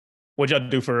What'd y'all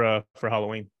do for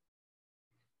Halloween?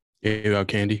 Gave out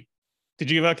candy.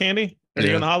 Did you give out candy? Are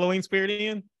you in the Halloween spirit,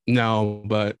 Ian? No,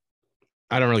 but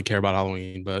I don't really care about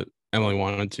Halloween, but Emily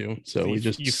wanted to. So we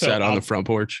just sat on the front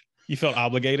porch. You felt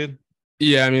obligated?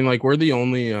 Yeah, I mean, like we're the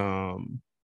only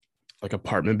like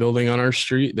apartment building on our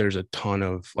street. There's a ton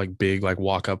of like big, like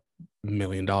walk up $1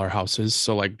 million houses.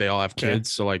 So like they all have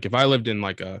kids. So like if I lived in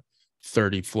like a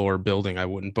 30-floor building, I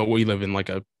wouldn't. But we live in like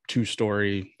a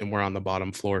 2-story and we're on the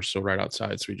bottom floor. So right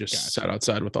outside. So we just sat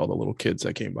outside with all the little kids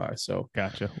that came by. So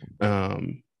gotcha.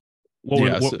 What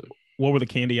were the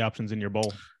candy options in your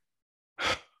bowl?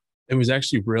 It was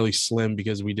actually really slim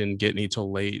because we didn't get any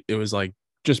till late. It was like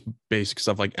just basic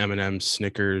stuff like M&M's,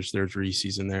 Snickers, there's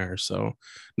Reese's in there. So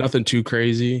nothing too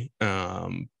crazy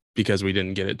because we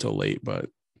didn't get it till late. But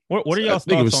what are y'all's thoughts? I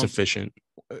think it was sufficient.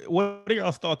 What are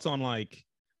y'all's thoughts on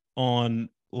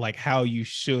how you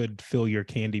should fill your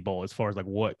candy bowl as far as like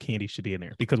what candy should be in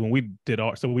there? Because when we did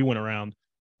we went around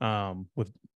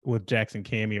with Jackson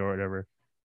Cammy or whatever,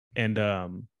 and a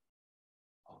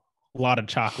lot of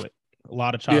chocolate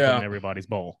in everybody's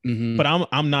bowl. Mm-hmm. But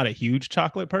I'm not a huge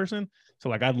chocolate person, so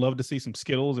like I'd love to see some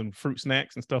Skittles and fruit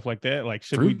snacks and stuff like that. Like,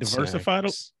 should we diversify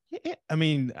those? Yeah, I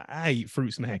mean, I eat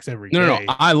fruit snacks every day. No,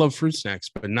 I love fruit snacks,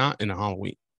 but not in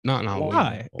Halloween. Not in Halloween.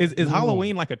 Why? Is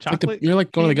Halloween like a chocolate? You're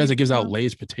like one of the guys that gives out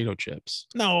Lay's potato chips.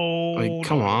 No, like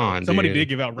come on. Somebody did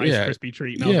give out Rice Krispie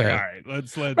treat. And I was like, all right,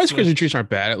 let's. Rice Krispie treats aren't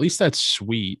bad. At least that's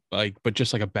sweet. Like, but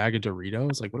just like a bag of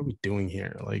Doritos. Like, what are we doing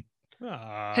here? Like,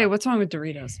 hey, what's wrong with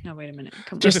Doritos? No, wait a minute.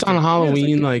 Just on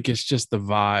Halloween, like it's just the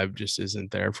vibe just isn't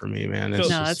there for me, man. No,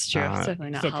 that's true. It's definitely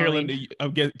not. So Carolyn,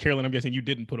 I'm guessing you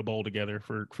didn't put a bowl together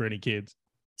for any kids.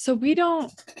 So we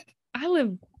don't. I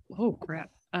live. Oh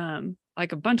crap.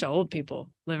 Like a bunch of old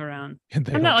people live around.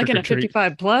 I'm not like in a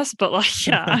 55 plus, but like,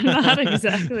 yeah, I'm not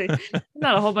exactly,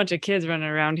 not a whole bunch of kids running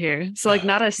around here. So like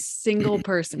not a single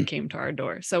person came to our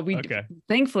door. So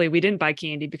thankfully we didn't buy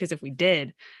candy, because if we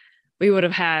did, we would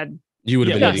have had. You would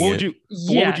have been eating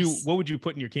what would you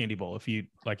put in your candy bowl if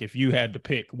you had to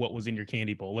pick what was in your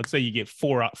candy bowl? Let's say you get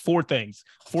four things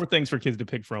for kids to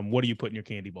pick from. What do you put in your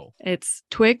candy bowl? It's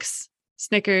Twix,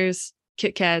 Snickers,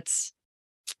 Kit Kats.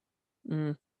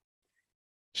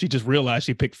 She just realized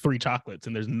she picked 3 chocolates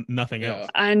and there's nothing else.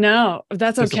 I know.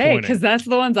 That's okay, because that's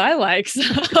the ones I like. So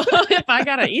if I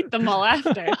gotta eat them all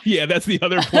after. Yeah, that's the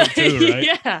other point too, right?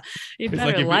 Yeah. You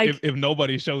better if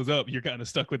nobody shows up, you're kind of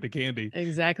stuck with the candy.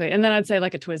 Exactly. And then I'd say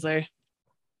like a Twizzler.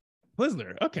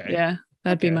 Okay. Yeah.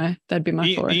 That'd be my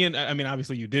 4. Ian, I mean,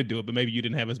 obviously you did do it, but maybe you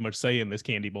didn't have as much say in this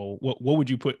candy bowl. What would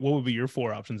you put? What would be your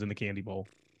 4 options in the candy bowl?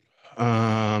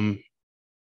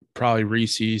 Probably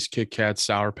Reese's, Kit Kat,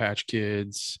 Sour Patch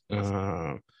Kids.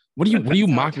 What are you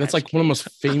mocking? That's like one of the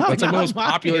most famous. That's like one of the most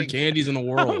popular candies in the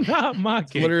world. I'm not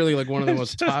mocking. It's literally like one of the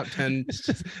most top 10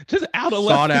 just out of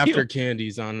sought after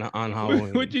candies on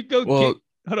Halloween. Would you go?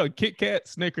 Hold on, Kit Kat,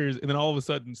 Snickers, and then all of a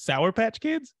sudden Sour Patch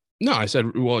Kids? No, I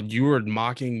said, well, you were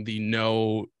mocking the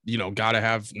gotta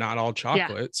have not all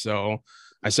chocolate. Yeah. So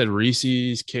I said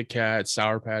Reese's, Kit Kat,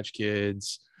 Sour Patch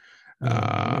Kids.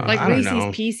 Like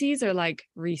Reese's Pieces or like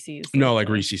Reese's? No, like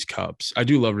Reese's Cups. I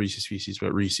do love Reese's Pieces,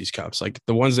 but Reese's Cups, like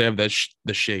the ones they have that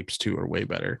the shapes too are way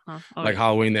better. Like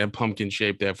Halloween, they have pumpkin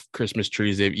shape. They have Christmas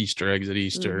trees. They have Easter eggs at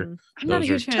Easter. I'm not a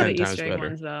huge fan of the Easter egg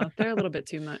ones though. They're a little bit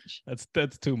too much.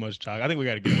 That's too much chocolate. I think we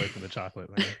got to get away from the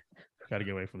chocolate, man. Got to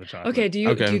get away from the chocolate. Okay, do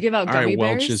you give out gummy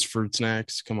bears? Welch's fruit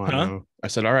snacks. Come on now. I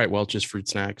said, all right, Welch's fruit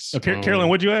snacks. Okay, Carolyn,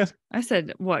 what'd you ask? I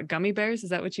said, what, gummy bears? Is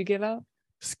that what you give out?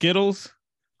 Skittles,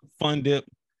 Fun Dip,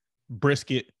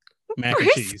 brisket, mac and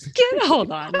cheese.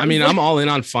 Hold on. I mean, I'm all in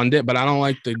on Fun Dip, but I don't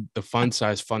like the fun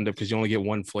size Fun Dip because you only get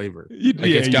one flavor.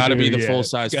 It's got to be the full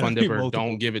size Fun Dip, or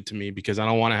don't give it to me because I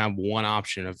don't want to have one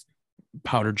option of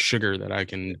powdered sugar that I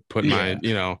can put my,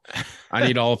 I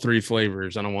need all 3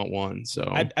 flavors. I don't want one. So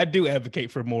I do advocate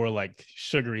for more like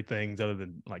sugary things other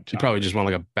than like chocolate. You probably just want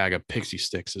like a bag of Pixie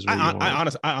Sticks is what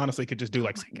I honestly could just do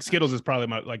like Skittles is probably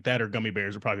my, like that, or gummy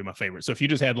bears are probably my favorite. So if you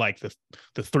just had like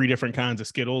the 3 different kinds of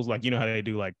Skittles, like how they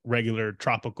do like regular,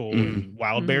 tropical, and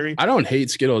wild berry. I don't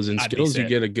hate Skittles. In Skittles you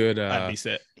get a good I'd be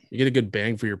set. You get a good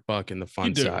bang for your buck in the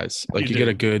fun size. Like you get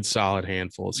a good solid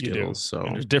handful of Skittles. So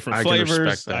and there's different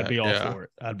flavors. I'd be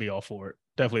all for it.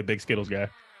 Definitely a big Skittles guy.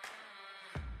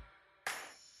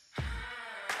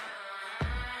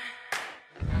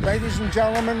 Ladies and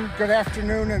gentlemen, good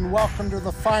afternoon and welcome to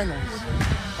the finals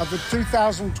of the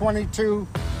 2022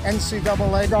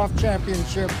 NCAA Golf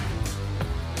Championship.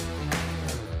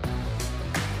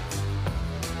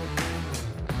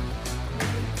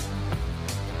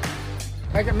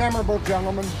 Make it memorable,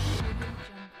 gentlemen.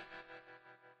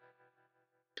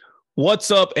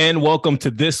 What's up, and welcome to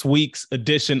this week's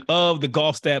edition of the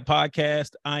Golf Stat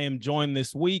Podcast. I am joined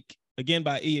this week again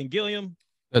by Ian Gilliam.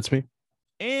 That's me.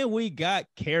 And we got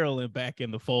Carolyn back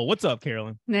in the fold. What's up,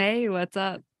 Carolyn? Hey, what's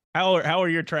up? How are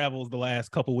your travels the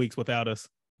last couple weeks without us?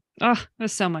 Oh, it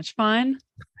was so much fun.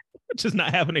 Just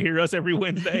not having to hear us every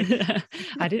Wednesday.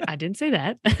 I didn't say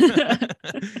that.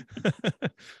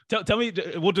 Tell me,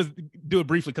 we'll just do it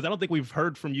briefly because I don't think we've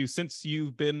heard from you since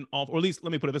you've been off, or at least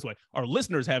let me put it this way. Our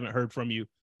listeners haven't heard from you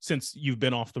since you've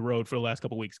been off the road for the last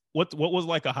couple of weeks. What was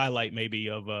like a highlight maybe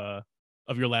of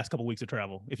your last couple of weeks of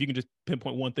travel? If you can just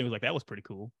pinpoint one thing, was like, that was pretty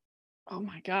cool. Oh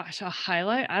my gosh, a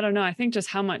highlight? I don't know. I think just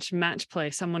how much match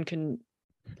play someone can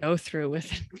go through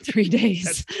within 3 days.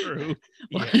 That's true.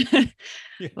 Yeah.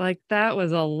 Like that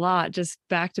was a lot, just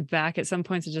back to back. At some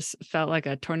points it just felt like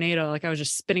a tornado, like I was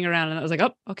just spinning around, and I was like,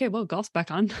 oh, okay, well, golf's back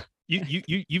on.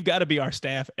 You've got to be our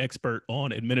staff expert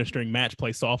on administering match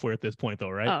play software at this point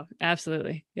though, right? Oh,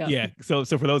 absolutely. Yeah. So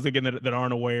for those again that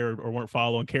aren't aware or weren't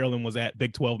following, Carolyn was at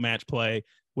Big 12 Match Play,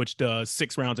 which does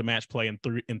 6 rounds of match play in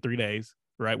 3 days,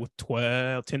 right? With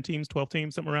 12 teams,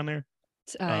 something around there.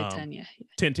 10, yeah.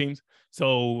 10 teams.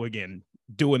 So again,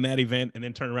 doing that event and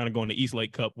then turn around and going to East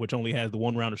Lake Cup, which only has the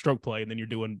 1 round of stroke play, and then you're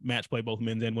doing match play, both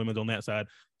men's and women's on that side.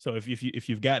 So if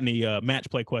you've got any match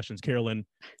play questions, Carolyn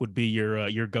would be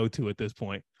your go-to at this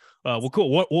point. Well,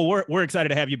 cool. We're excited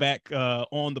to have you back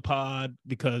on the pod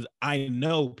because I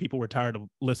know people were tired of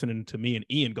listening to me and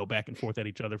Ian go back and forth at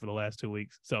each other for the last 2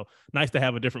 weeks. So nice to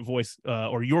have a different voice,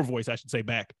 or your voice, I should say,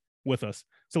 back with us.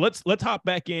 So let's hop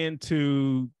back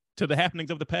into the happenings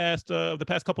of the past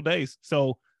couple days.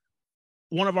 So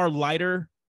one of our lighter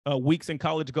weeks in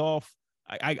college golf,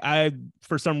 I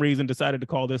for some reason decided to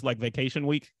call this like vacation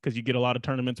week because you get a lot of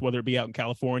tournaments, whether it be out in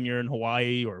California and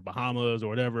Hawaii or Bahamas or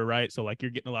whatever, right? So like you're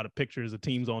getting a lot of pictures of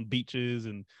teams on beaches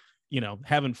and,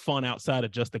 having fun outside of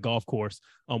just the golf course.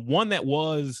 One that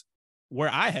was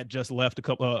where I had just left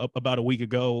about a week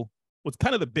ago was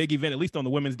kind of the big event, at least on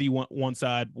the women's D1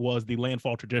 side, was the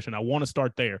Landfall Tradition. I want to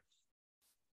start there.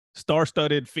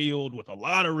 Star-studded field with a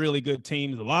lot of really good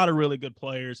teams, a lot of really good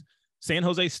players. San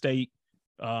Jose State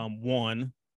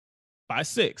won by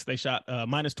 6. They shot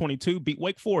 -22, beat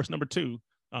Wake Forest, number 2,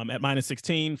 at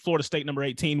 -16. Florida State, number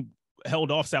 18,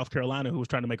 held off South Carolina, who was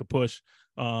trying to make a push.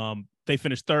 They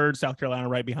finished 3rd, South Carolina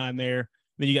right behind there.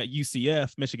 Then you got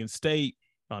UCF, Michigan State,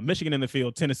 Michigan in the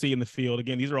field, Tennessee in the field.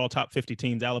 Again, these are all top 50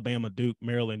 teams: Alabama, Duke,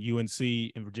 Maryland,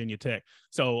 UNC, and Virginia Tech.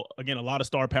 So again, a lot of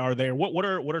star power there. What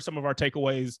are some of our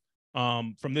takeaways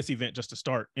from this event just to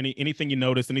start? Anything you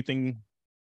notice, anything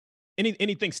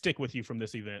stick with you from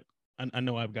this event? I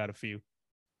know I've got a few.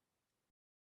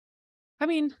 I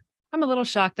mean, I'm a little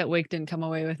shocked that Wake didn't come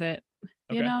away with it.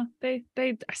 Okay.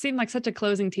 They seem like such a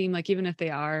closing team. Like even if they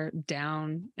are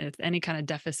down, if any kind of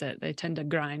deficit, they tend to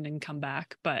grind and come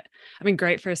back. But I mean,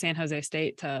 great for San Jose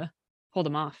State to hold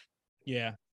them off.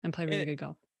 Yeah. And play really good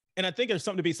golf. And I think there's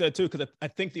something to be said too, because I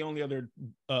think the only other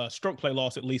stroke play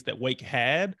loss, at least that Wake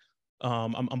had,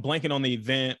 I'm blanking on the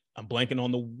event. I'm blanking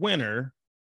on the winner,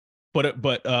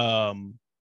 but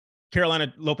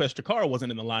Carolina Lopez Chikara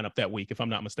wasn't in the lineup that week, if I'm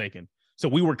not mistaken. So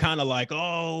we were kind of like,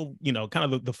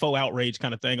 kind of the faux outrage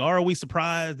kind of thing. Are we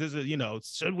surprised? This is,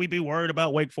 should we be worried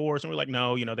about Wake Forest? And we're like,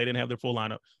 no, they didn't have their full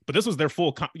lineup. But this was their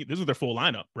full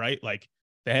lineup, right? Like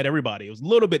they had everybody. It was a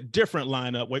little bit different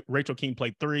lineup. Rachel King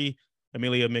played 3.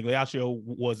 Amelia Migliaccio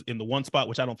was in the 1 spot,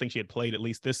 which I don't think she had played at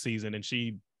least this season, and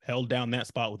she held down that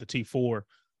spot with the T4.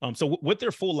 So with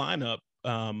their full lineup,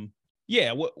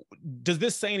 does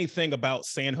this say anything about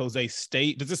San Jose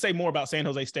State? Does this say more about San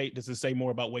Jose State? Does this say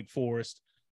more about Wake Forest?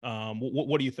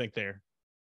 What do you think there?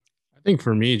 I think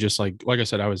for me, just like I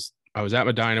said, I was at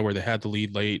Medina where they had the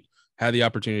lead late, had the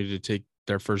opportunity to take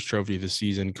their first trophy of the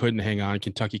season, couldn't hang on.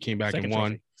 Kentucky came back and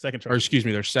won.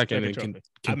 Their second. And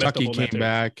Kentucky came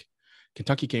back.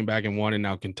 Kentucky came back and won, and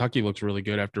now Kentucky looks really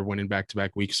good after winning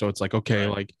back-to-back weeks. So it's like, okay,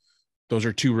 right. Like those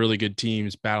are 2 really good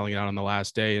teams battling it out on the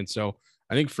last day. And so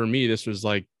I think for me, this was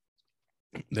like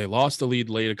they lost the lead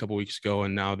late a couple weeks ago,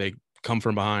 and now they come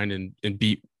from behind and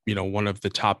beat, one of the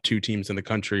top 2 teams in the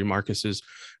country. Marcus's,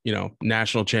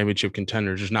 national championship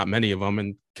contenders. There's not many of them,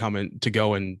 and coming to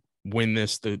go and win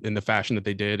this in the fashion that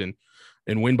they did and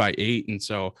win by 8. And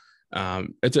so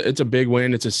it's a big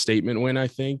win. It's a statement win, I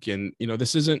think. And,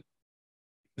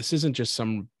 this isn't just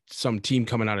some team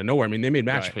coming out of nowhere. I mean, they made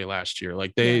match play last year.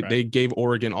 Like they gave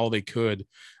Oregon all they could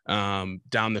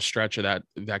down the stretch of that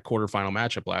quarterfinal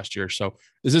matchup last year. So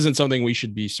this isn't something we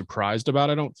should be surprised about,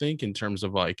 I don't think, in terms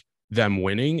of like them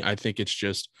winning. I think it's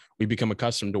just we become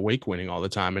accustomed to Wake winning all the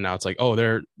time, and now it's like, oh,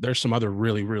 there's some other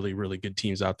really, really, really good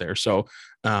teams out there. So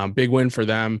big win for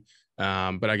them.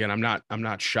 But again, I'm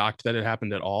not shocked that it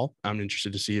happened at all. I'm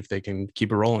interested to see if they can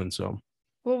keep it rolling. So,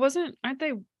 well, aren't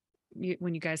they,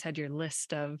 when you guys had your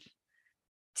list of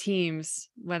teams,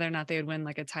 whether or not they would win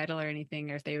like a title or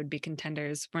anything, or if they would be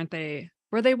contenders, were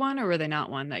they one or were they not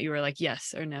one that you were like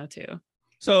yes or no to?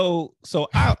 So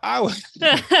I was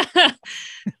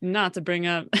not to bring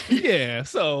up. Yeah.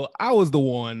 So I was the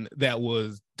one that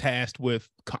was tasked with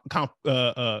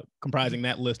comprising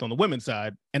that list on the women's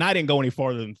side. And I didn't go any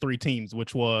farther than 3 teams,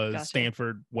 which was Gotcha.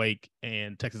 Stanford, Wake,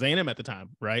 and Texas A&M at the time.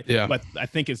 Right. Yeah. But I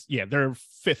think they're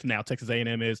 5th now. Texas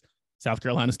A&M is. South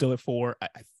Carolina's still at 4.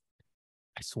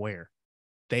 I swear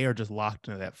they are just locked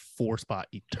into that 4 spot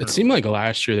eternally. It seemed like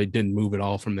last year they didn't move at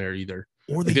all from there either.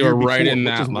 Or they were right in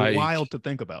that, which is like, wild to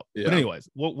think about. Yeah. But anyways,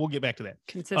 we'll get back to that.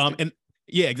 Consistent. And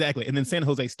yeah, exactly. And then San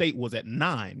Jose State was at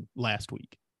 9 last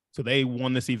week, so they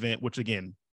won this event, which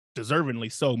again, deservingly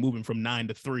so, moving from 9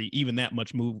 to 3. Even that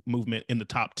much movement in the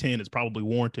top 10 is probably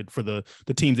warranted for the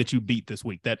teams that you beat this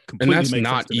week. That completely and that's makes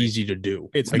not sense to easy to do.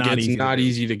 It's like, not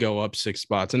easy to go up 6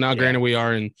 spots. And now, granted, we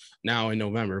are in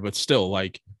November, but still,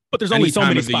 like. But there's only so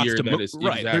many spots to move.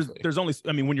 Right. Exactly. There's only,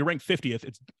 I mean, when you're ranked 50th,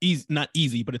 it's easy, not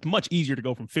easy, but it's much easier to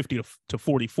go from 50 to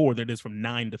 44 than it is from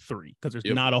 9 to 3, because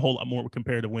there's not a whole lot more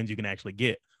comparative wins you can actually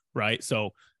get. Right. So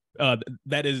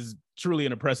that is truly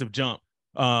an impressive jump.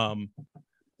 I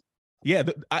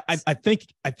think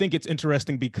it's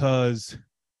interesting because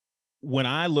when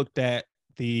I looked at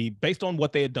based on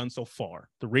what they had done so far,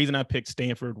 the reason I picked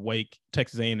Stanford, Wake,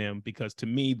 Texas A&M, because to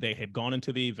me, they had gone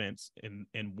into the events and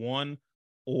won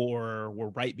or were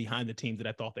right behind the teams that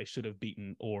I thought they should have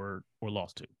beaten or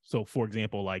lost to. So, for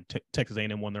example, like Texas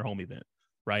A&M won their home event,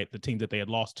 right? The teams that they had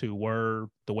lost to were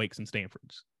the Wakes and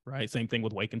Stanfords, right? Same thing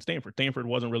with Wake and Stanford. Stanford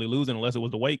wasn't really losing unless it was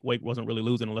the Wake. Wake wasn't really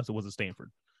losing unless it was a Stanford,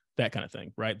 that kind of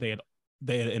thing, right? They had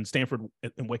and Stanford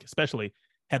and Wake especially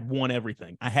had won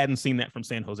everything. I hadn't seen that from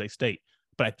San Jose State,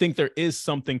 but I think there is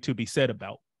something to be said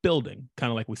about building,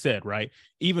 kind of like we said, right?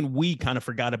 Even we kind of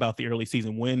forgot about the early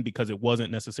season win because it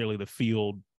wasn't necessarily the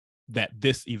field that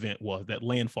this event was, that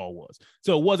Landfall was.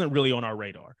 So it wasn't really on our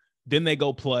radar. Then they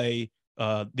go play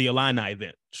the Illini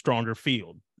event, stronger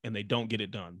field, and they don't get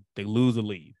it done. They lose a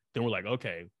lead. Then we're like,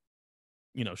 okay,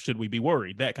 should we be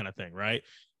worried? That kind of thing, right?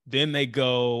 Then they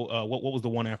go, what was the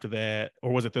one after that?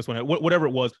 Or was it this one? Whatever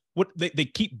it was, they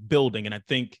keep building. And I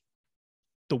think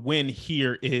the win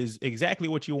here is exactly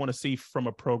what you want to see from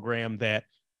a program that,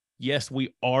 yes,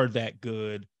 we are that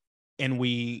good. And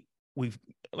we've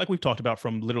like we've talked about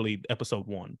from literally episode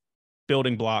 1,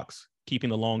 building blocks, keeping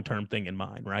the long-term thing in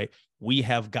mind, right? We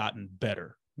have gotten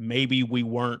better. Maybe we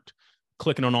weren't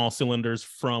clicking on all cylinders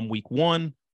from week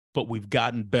 1, but we've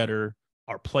gotten better.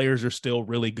 Our players are still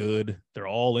really good. They're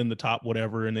all in the top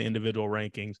whatever in the individual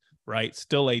rankings, right?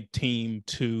 Still a team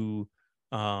to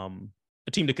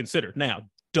consider. Now,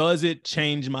 does it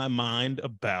change my mind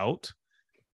about,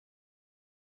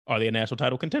 are they a national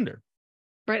title contender?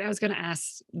 Right. I was going to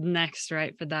ask next,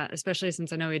 right, for that, especially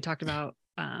since I know we talked about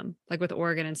like with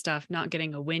Oregon and stuff, not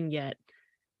getting a win yet.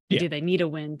 Yeah. Do they need a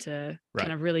win to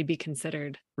kind of really be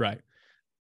considered? Right.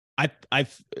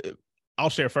 I'll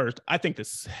share first. I think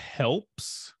this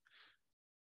helps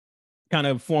kind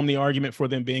of form the argument for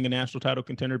them being a national title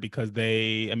contender because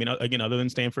again, other than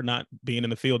Stanford not being in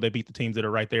the field, they beat the teams that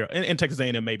are right there. And Texas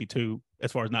A&M maybe too,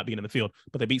 as far as not being in the field,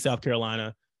 but they beat South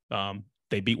Carolina.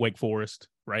 They beat Wake Forest,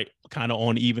 right? Kind of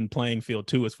on even playing field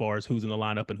too, as far as who's in the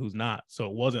lineup and who's not. So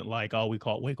it wasn't like, we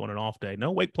caught Wake on an off day.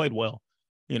 No, Wake played well,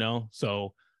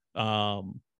 So I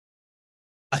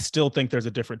still think there's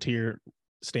a different tier,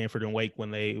 Stanford and Wake,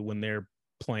 when they're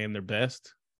playing their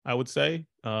best, I would say.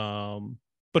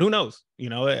 But who knows?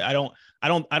 I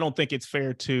don't think it's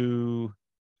fair to,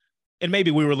 and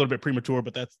maybe we were a little bit premature,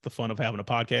 but that's the fun of having a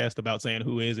podcast about saying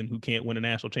who is and who can't win a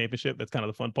national championship. That's kind of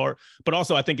the fun part. But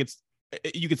also I think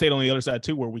you could say it on the other side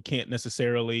too, where we can't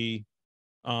necessarily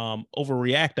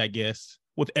overreact, I guess,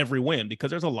 with every win, because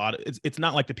there's a lot of, it's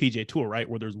not like the PGA Tour, right?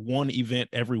 Where there's one event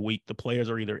every week. The players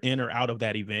are either in or out of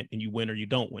that event and you win or you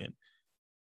don't win.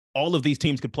 All of these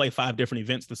teams could play 5 different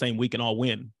events the same week and all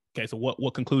win. Okay. So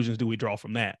what conclusions do we draw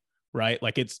from that? Right?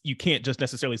 Like you can't just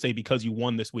necessarily say because you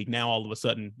won this week, now all of a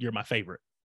sudden you're my favorite.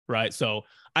 Right. So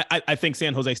I think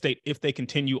San Jose State, if they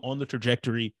continue on the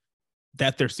trajectory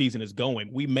that their season is going,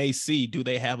 we may see, do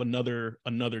they have another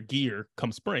gear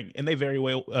come spring? And they very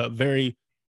well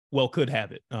could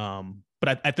have it.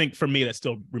 But I think for me, that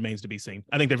still remains to be seen.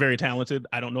 I think they're very talented.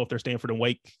 I don't know if they're Stanford and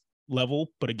Wake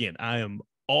level, but again, I am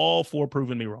all for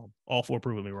proving me wrong.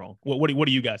 What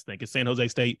do you guys think? Is San Jose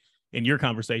State in your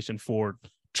conversation for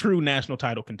true national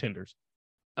title contenders?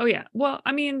 Oh yeah. Well,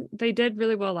 I mean, they did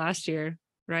really well last year,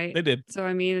 right? They did. So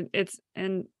I mean,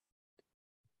 and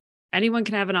anyone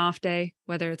can have an off day,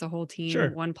 whether it's a whole team,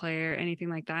 Sure. one player, anything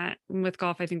like that. And with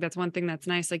golf, I think that's one thing that's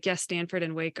nice. Like, yes, Stanford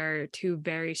and Wake are two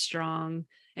very strong,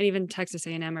 and even Texas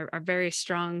A&M are very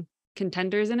strong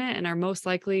contenders in it, and are most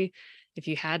likely, if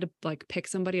you had to like pick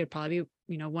somebody, it'd probably be,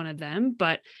 you know, one of them.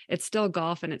 But it's still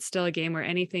golf, and it's still a game where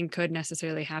anything could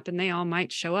necessarily happen. They all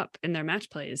might show up in their match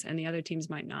plays, and the other teams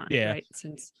might not. Yeah. Right.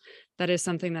 Since that is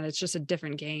something that it's just a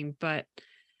different game. But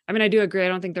I mean, I do agree. I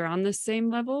don't think they're on the same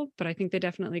level, but I think they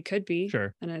definitely could be.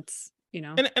 Sure. And it's, you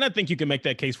know, and I think you can make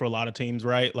that case for a lot of teams,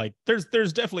 right? Like there's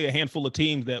definitely a handful of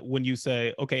teams that when you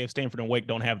say, okay, if Stanford and Wake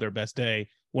don't have their best day,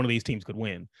 one of these teams could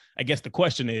win. I guess the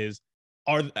question is,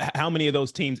 how many of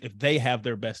those teams, if they have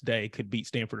their best day, could beat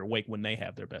Stanford or Wake when they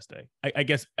have their best day? I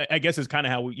guess is kind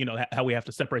of how we, you know, how we have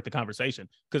to separate the conversation.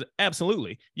 Because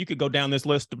absolutely, you could go down this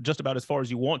list just about as far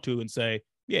as you want to and say,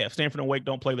 yeah, if Stanford and Wake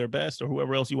don't play their best, or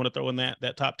whoever else you want to throw in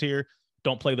that top tier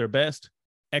don't play their best,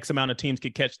 X amount of teams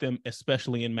could catch them,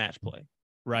 especially in match play,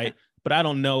 right? Yeah. But I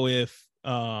don't know if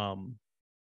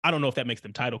that makes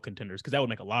them title contenders, because that would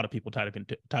make a lot of people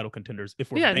title contenders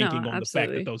if we're banking on the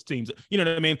fact that those teams, you know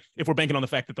what I mean? If we're banking on the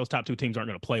fact that those top two teams aren't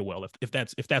going to play well, if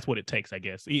that's what it takes, I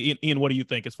guess. Ian, what do you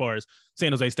think as far as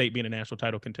San Jose State being a national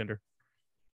title contender?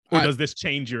 Or does this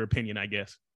change your opinion, I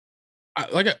guess?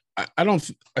 I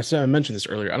mentioned this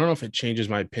earlier. I don't know if it changes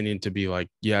my opinion to be like,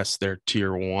 yes, they're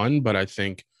tier one, but I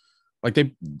think like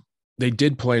they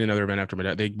did play in another event after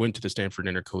midnight. They went to the Stanford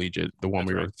Intercollegiate, the one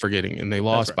were forgetting, and they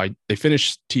lost they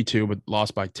finished T2, but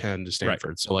lost by 10 to Stanford.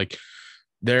 Right. So like,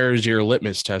 there's your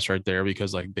litmus test right there,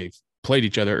 because like they've played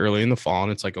each other early in the fall,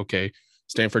 and it's like, okay,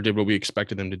 Stanford did what we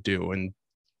expected them to do.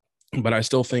 But I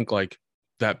still think like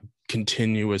that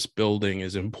continuous building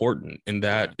is important, in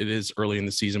that it is early in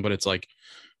the season, but it's like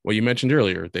what you mentioned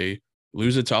earlier. They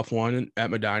lose a tough one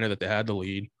at Medina that they had the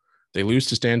lead. They lose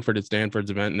to Stanford at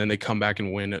Stanford's event, and then they come back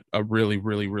and win a really,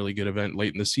 really, really good event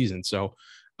late in the season. So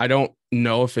I don't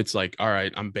know if it's like, all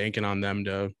right, I'm banking on them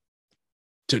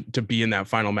to be in that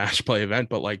final match play event.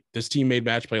 But like, this team made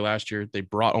match play last year. They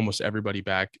brought almost everybody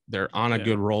back. They're on a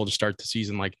good roll to start the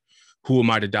season. Like, who am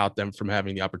I to doubt them from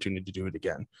having the opportunity to do it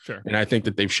again? Sure. And I think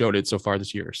that they've showed it so far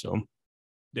this year. So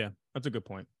yeah, that's a good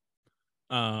point.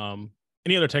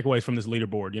 Any other takeaways from this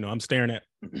leaderboard? You know, I'm staring at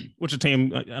which a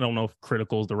team, I don't know if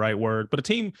critical is the right word, but a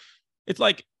team, it's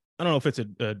like, I don't know if it's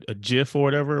a GIF or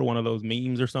whatever, one of those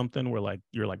memes or something where like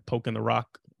you're like poking the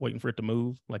rock, waiting for it to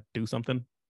move, like do something.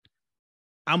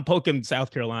 I'm poking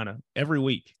South Carolina every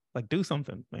week, like do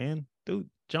something, man,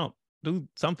 jump, do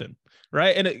something,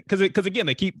 right? And because again,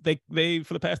 they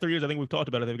for the past 3 years, I think we've talked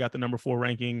about it, they've got the number 4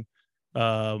 ranking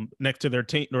next to their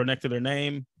team or next to their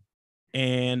name,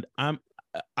 and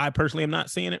I personally am not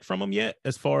seeing it from them yet,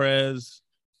 as far as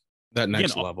that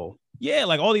next level. Yeah,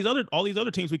 like all these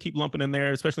other teams we keep lumping in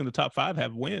there, especially in the top 5,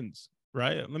 have wins,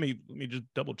 right? Let me just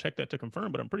double check that to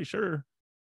confirm, but I'm pretty sure.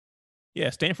 Yeah,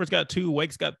 Stanford's got 2,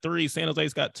 Wake's got 3, San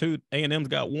Jose's got 2, A&M's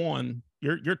got 1.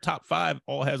 Your top 5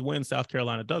 all has wins. South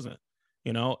Carolina doesn't,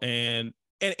 you know, and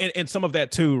some of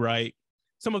that too, right?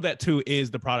 Some of that too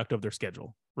is the product of their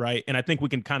schedule, right? And I think we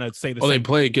can kind of say the same. They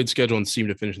play a good schedule and seem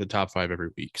to finish in the top 5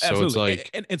 every week. So Absolutely. It's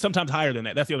like, and sometimes higher than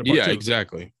that. That's the other part. Yeah, too.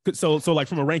 Exactly. So like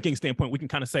from a ranking standpoint, we can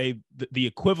kind of say the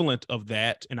equivalent of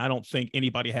that. And I don't think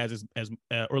anybody has as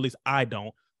or at least I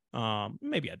don't.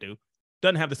 Maybe I do.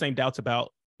 Doesn't have the same doubts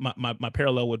about my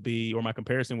parallel would be, or my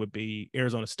comparison would be,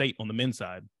 Arizona State on the men's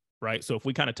side, right? So if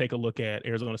we kind of take a look at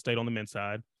Arizona State on the men's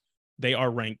side, they are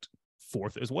ranked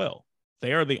 4th as well.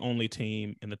 They are the only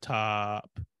team in the top.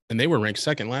 And they were ranked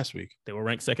 2nd last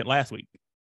week.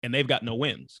 And they've got no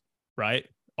wins, right?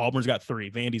 Auburn's got 3,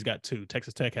 Vandy's got 2,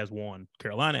 Texas Tech has 1,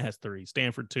 Carolina has 3,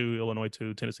 Stanford 2, Illinois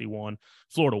 2, Tennessee 1,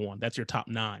 Florida 1. That's your top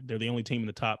 9. They're the only team in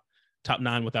the top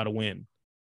 9 without a win.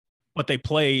 But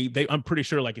I'm pretty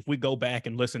sure, like, if we go back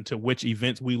and listen to which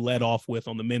events we led off with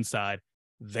on the men's side,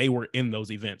 they were in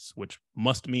those events, which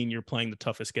must mean you're playing the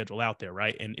toughest schedule out there,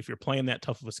 right? And if you're playing that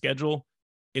tough of a schedule,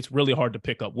 it's really hard to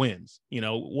pick up wins. You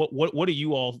know, what do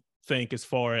you all think as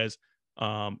far as,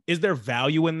 is there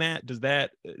value in that? Does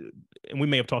that, and we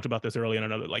may have talked about this earlier in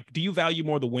another, like, do you value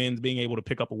more the wins, being able to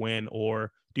pick up a win, or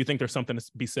do you think there's something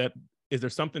to be said? Is there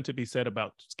something to be said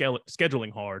about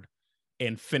scheduling hard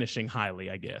and finishing highly,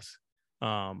 I guess?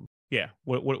 Yeah.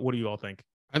 What do you all think?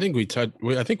 I think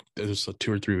I think it was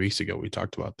 2 or 3 weeks ago we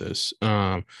talked about this.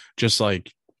 Just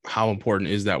like, how important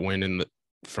is that win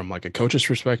from like a coach's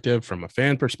perspective, from a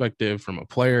fan perspective, from a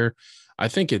player? I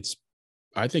think it's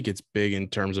big in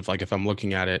terms of, like, if I'm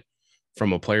looking at it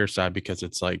from a player side, because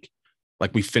it's like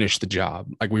we finished the job,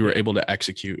 like we were able to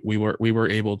execute, we were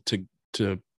able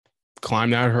to climb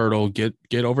that hurdle, get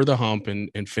over the hump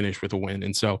and finish with a win.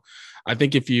 And so I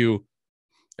think if you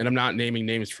and I'm not naming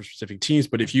names for specific teams,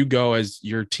 but if you go as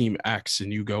your team X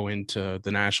and you go into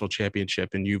the national championship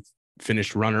and you've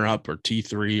finished runner up or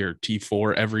T3 or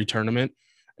T4 every tournament,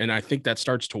 and I think that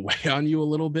starts to weigh on you a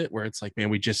little bit, where it's like,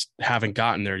 man, we just haven't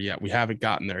gotten there yet. We haven't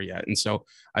gotten there yet. And so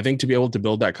I think to be able to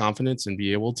build that confidence and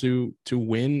be able to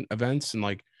win events, and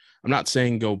like, I'm not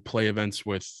saying go play events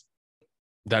with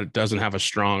that doesn't have a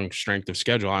strong strength of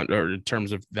schedule on, or in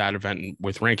terms of that event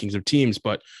with rankings of teams,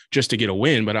 but just to get a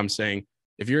win. But I'm saying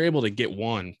if you're able to get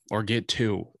one or get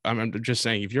two, I'm just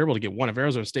saying if you're able to get one, if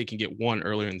Arizona State can get one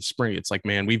earlier in the spring, it's like,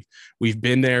 man, we've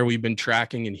been there, we've been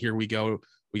tracking, and here we go.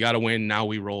 We got to win. Now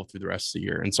we roll through the rest of the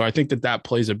year. And so I think that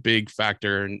plays a big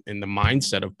factor in the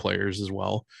mindset of players as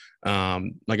well.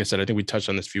 Like I said, I think we touched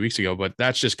on this a few weeks ago, but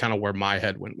that's just kind of where my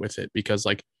head went with it, because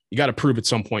like, you got to prove at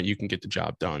some point you can get the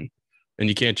job done, and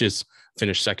you can't just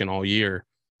finish second all year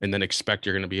and then expect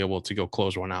you're going to be able to go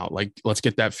close one out. Like, let's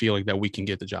get that feeling that we can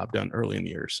get the job done early in the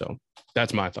year. So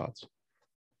that's my thoughts.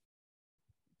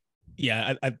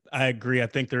 Yeah, I agree. I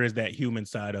think there is that human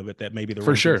side of it that maybe the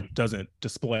for sure doesn't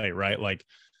display, right? Like,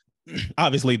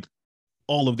 obviously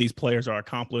all of these players are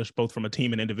accomplished both from a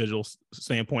team and individual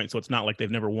standpoint. So it's not like they've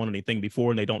never won anything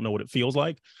before and they don't know what it feels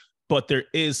like. But there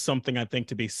is something I think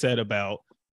to be said about,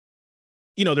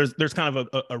 you know, there's kind of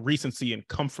a recency and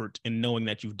comfort in knowing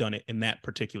that you've done it in that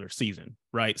particular season,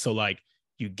 right? So like,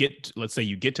 let's say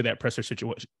you get to that pressure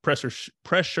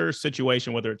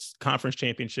situation, whether it's conference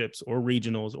championships or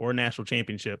regionals or national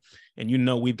championship, and you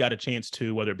know we've got a chance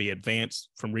to, whether it be advance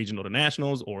from regional to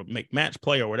nationals or make match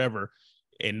play or whatever,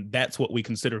 and that's what we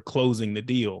consider closing the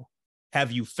deal.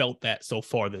 Have you felt that so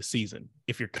far this season?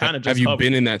 If you're kind of just have you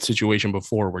been in that situation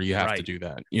before where you have right. to do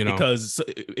that? You know, because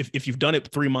if you've done it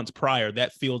 3 months prior,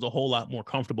 that feels a whole lot more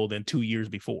comfortable than 2 years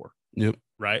before. Yep.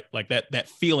 Right. Like that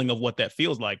feeling of what that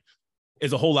feels like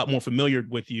is a whole lot more familiar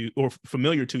with you, or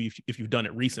familiar to you if you've done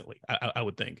it recently, I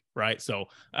would think. Right. So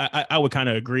I would kind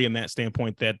of agree in that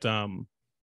standpoint that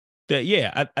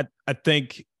yeah, I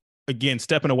think, again,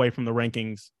 stepping away from the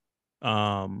rankings,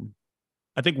 I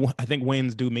think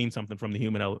wins do mean something from the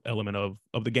human element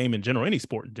of the game in general, any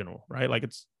sport in general, right? Like,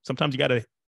 it's sometimes you got to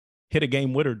hit a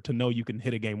game winner to know you can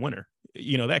hit a game winner,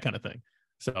 you know, that kind of thing.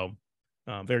 So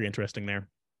very interesting there.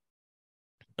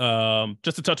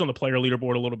 Just to touch on the player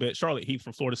leaderboard a little bit, Charlotte Heath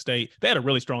from Florida State, they had a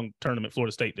really strong tournament.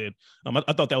 Florida State did.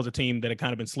 I thought that was a team that had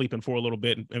kind of been sleeping for a little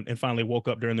bit and finally woke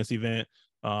up during this event.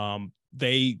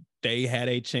 They had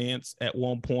a chance at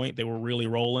one point. They were really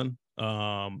rolling.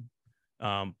 But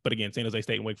again, San Jose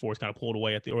State and Wake Forest kind of pulled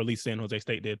away or at least San Jose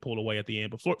State did pull away at the end.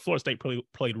 But Florida State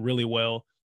played really well.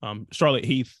 Charlotte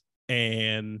Heath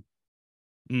and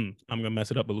I'm going to mess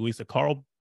it up, but Louisa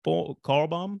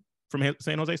Carlbaum from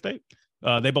San Jose State.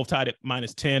 They both tied at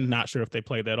 -10. Not sure if they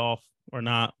played that off or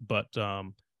not, but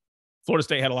Florida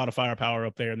State had a lot of firepower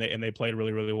up there, and they played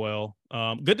really, really well.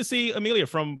 Good to see Amelia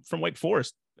from Wake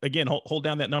Forest again hold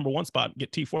down that #1 spot,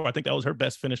 get T4. I think that was her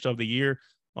best finish of the year.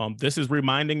 This is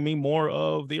reminding me more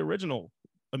of the original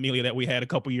Amelia that we had a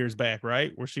couple years back,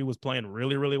 right, where she was playing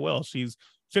really, really well. She's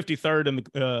 53rd in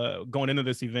the going into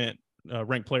this event.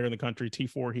 Ranked player in the country,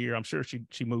 T4 here. I'm sure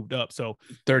she moved up. So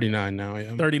 39 now,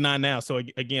 yeah. 39 now. So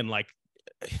again, like,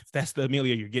 if that's the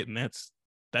Amelia you're getting, that's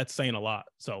saying a lot.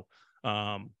 So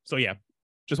yeah,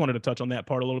 just wanted to touch on that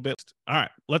part a little bit. All right,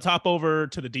 let's hop over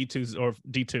to the D2s or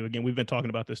D2. Again, we've been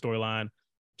talking about this storyline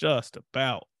just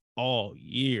about all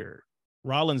year.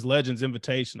 Rollins Legends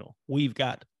Invitational. We've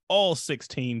got all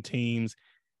 16 teams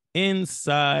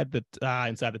inside the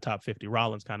top 50.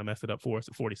 Rollins kind of messed it up for us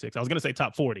at 46. I was going to say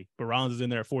top 40, but Rollins is in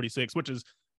there at 46, which is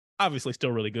obviously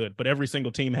still really good. But every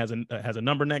single team has a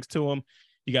number next to them.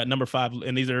 You got number 5,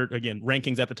 and these are, again,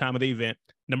 rankings at the time of the event.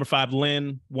 Number 5,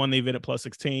 Lynn, won the event at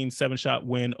 +16, 7-shot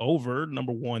win over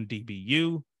number 1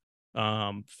 DBU.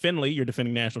 Finley, your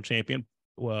defending national champion,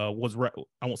 was right,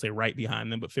 I won't say right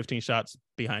behind them, but 15 shots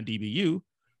behind DBU.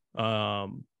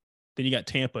 Then you got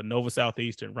Tampa, Nova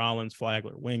Southeastern, Rollins,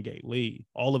 Flagler, Wingate, Lee.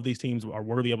 All of these teams are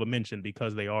worthy of a mention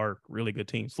because they are really good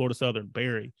teams. Florida Southern,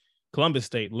 Barry, Columbus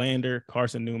State, Lander,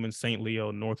 Carson Newman, St.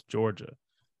 Leo, North Georgia.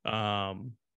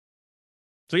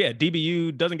 So yeah,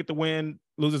 DBU doesn't get the win,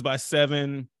 loses by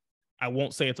 7. I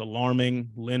won't say it's alarming.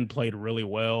 Lynn played really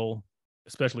well,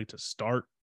 especially to start.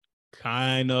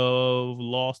 Kind of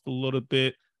lost a little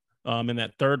bit in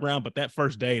that third round, but that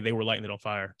first day they were lighting it on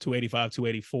fire. 285,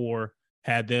 284,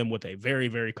 had them with a very,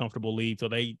 very comfortable lead. So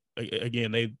they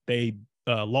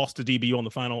lost to DBU on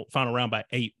the final round by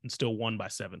 8 and still won by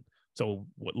 7. So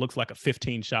what looks like a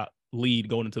 15-shot lead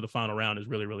going into the final round is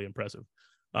really, really impressive.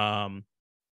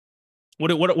 What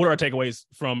are our takeaways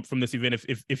from this event,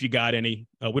 if you got any?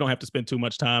 We don't have to spend too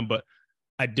much time, but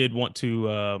I did want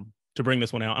to to bring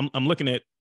this one out. I'm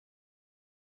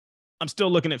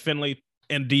still looking at Findlay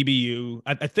and DBU.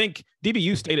 I think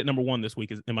DBU stayed at number 1 this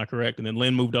week. Am I correct? And then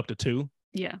Lynn moved up to 2.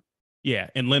 Yeah. Yeah.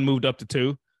 And Lynn moved up to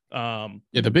 2.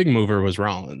 The big mover was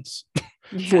Rollins.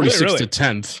 Yeah. 46 to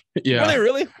 10th. Yeah. Were they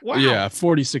really? Wow. Yeah,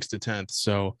 46 to 10th.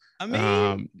 So I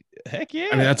mean, heck yeah.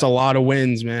 I mean, that's a lot of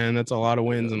wins, man. That's a lot of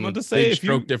wins. And to say, big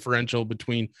stroke differential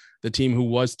between the team who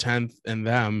was 10th and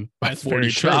them by 40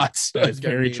 shots. That's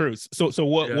very true. So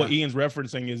what Ian's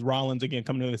referencing is Rollins, again,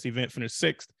 coming to this event, finished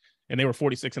 6th, and they were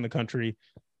 46 in the country.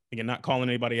 Again, not calling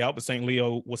anybody out, but St.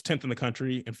 Leo was 10th in the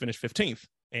country and finished 15th.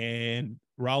 And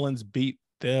Rollins beat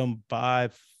them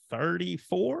by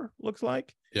 34, looks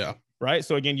like. Yeah. Right.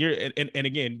 So again,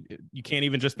 again, you can't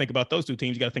even just think about those 2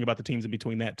 teams. You got to think about the teams in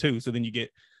between that too. So then you get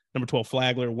number 12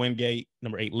 Flagler, Wingate,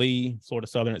 number 8 Lee, Florida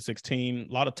Southern at 16.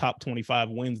 A lot of top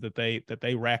 25 wins that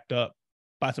they racked up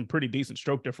by some pretty decent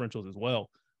stroke differentials as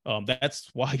well. That's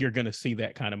why you're going to see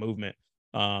that kind of movement.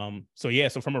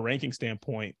 So from a ranking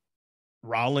standpoint,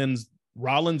 Rollins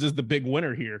is the big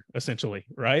winner here, essentially,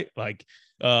 right? Like,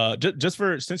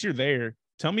 since you're there,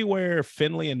 tell me where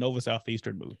Findlay and Nova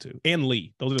Southeastern moved to, and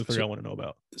Lee. Those are the 3 I want to know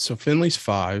about. So Findlay's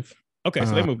 5. Okay,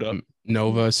 so they moved up.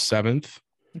 Nova 7th.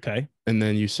 Okay, and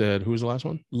then you said who was the last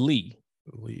one? Lee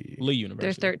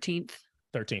University. They're 13th.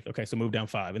 13th. Okay, so moved down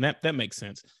 5, and that makes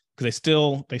sense because they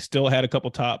still had a couple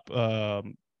top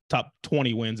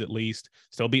 20 wins at least.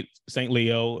 Still beat St.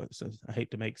 Leo. So I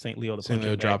hate to make St. Leo the St.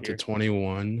 Leo dropped to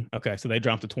 21. Okay, so they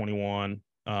dropped to 21.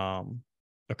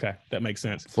 Okay, that makes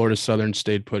sense. Florida Southern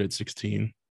stayed put at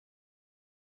 16.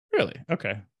 Really?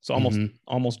 Okay, so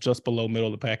almost just below middle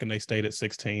of the pack, and they stayed at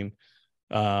 16.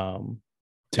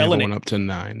 Tampa went up to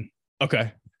 9.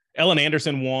 Okay, Ellen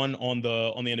Anderson won on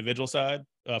the individual side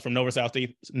from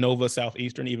Nova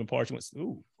Southeastern even par. She went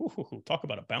talk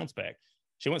about a bounce back.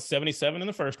 She went 77 in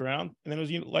the first round, and then it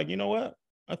was like, you know what?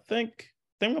 I think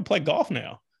I'm gonna play golf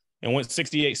now, and went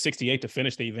 68-68 to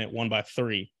finish the event, won by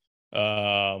 3.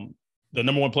 The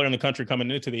number 1 player in the country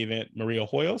coming into the event, Maria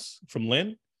Hoyos from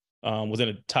Lynn, was in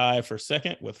a tie for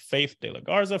 2nd with Faith De La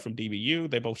Garza from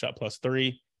DBU. They both shot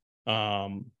 +3.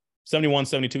 71,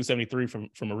 72, 73 from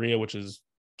Maria, which is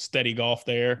steady golf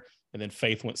there. And then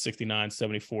Faith went 69,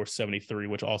 74, 73,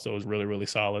 which also is really, really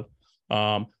solid.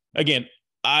 Again,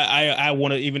 I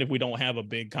want to, even if we don't have a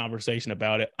big conversation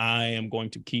about it, I am going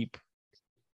to keep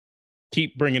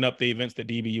bringing up the events that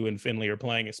DBU and Findlay are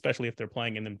playing, especially if they're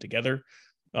playing in them together.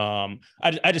 I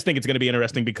just think it's going to be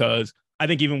interesting because I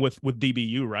think even with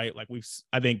DBU, right? Like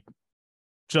I think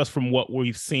just from what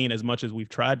we've seen, as much as we've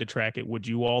tried to track it, would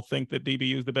you all think that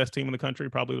DBU is the best team in the country,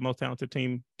 probably the most talented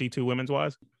team D2 women's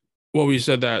wise? Well, we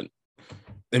said that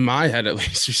in my head, at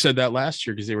least. We said that last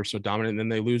year because they were so dominant, and then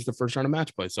they lose the first round of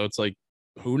match play. So it's like,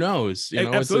 who knows? You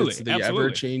know, absolutely, it's the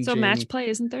ever-changing. So match play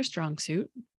isn't their strong suit,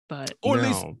 but or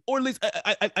at least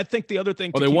I think the other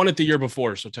thing. Well, they won it the year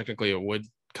before, so technically it would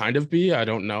kind of be. I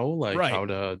don't know, how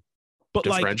to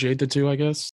differentiate the two, I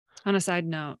guess. On a side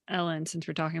note, Ellen, since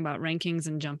we're talking about rankings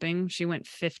and jumping, she went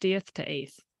 50th to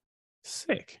 8th.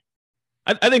 Sick.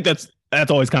 I think that's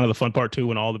always kind of the fun part too,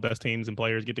 when all the best teams and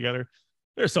players get together.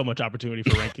 There's so much opportunity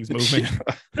for rankings movement.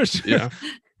 Yeah.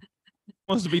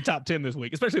 Wants to be top 10 this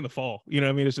week, especially in the fall. You know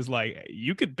what I mean? It's just like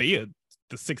you could be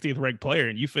the 60th ranked player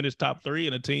and you finish top 3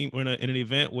 in a team or in an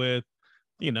event with,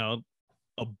 you know,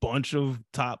 a bunch of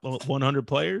top 100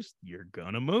 players. You're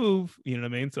gonna move. You know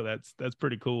what I mean? So that's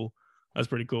pretty cool. That's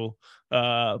pretty cool.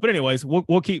 But anyways,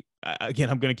 we'll keep. Again,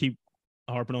 I'm gonna keep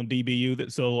harping on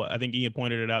DBU. So I think Ian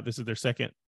pointed it out. This is their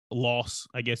second loss,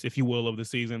 I guess, if you will, of the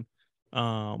season.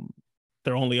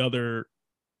 Their only other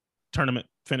tournament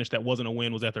finish that wasn't a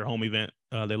win was at their home event.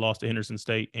 They lost to Henderson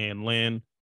State and Lynn.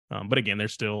 But again,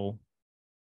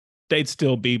 they'd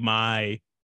still be my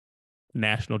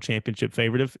national championship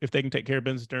favorite if they can take care of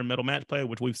business during medal match play,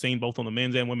 which we've seen both on the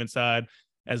men's and women's side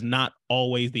as not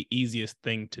always the easiest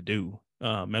thing to do.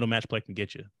 Medal match play can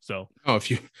get you. So,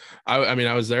 I mean,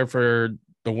 I was there for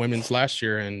the women's last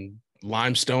year, and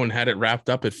Limestone had it wrapped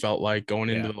up. It felt like going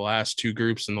into the last 2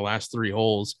 groups and the last 3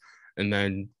 holes, and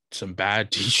then some bad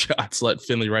tee shots let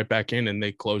Findlay right back in, and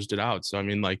they closed it out. So I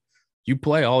mean, like, you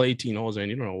play all 18 holes and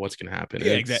you don't know what's going to happen.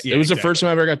 Yeah, it was the first time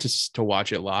I ever got to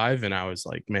watch it live, and I was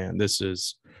like, man, this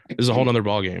is a whole nother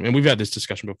ball game. And we've had this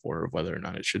discussion before of whether or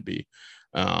not it should be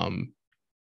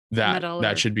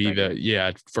that should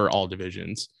be for all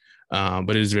divisions. But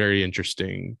it is very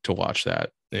interesting to watch that,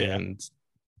 and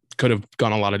could have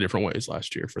gone a lot of different ways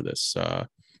last year for this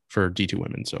for D2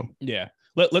 women. So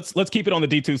let's keep it on the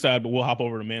D2 side, but we'll hop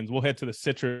over to men's. We'll head to the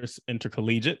Citrus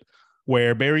Intercollegiate,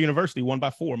 where Barry University won by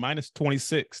 4, minus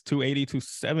 26, 280,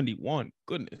 271.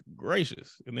 Goodness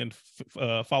gracious. And then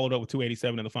followed up with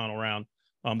 287 in the final round.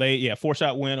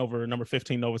 4-shot win over number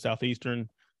 15 Nova Southeastern.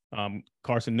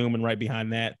 Carson Newman right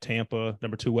behind that. Tampa,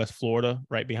 number 2 West Florida,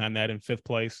 right behind that in 5th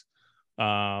place.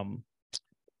 I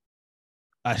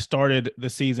started the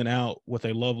season out with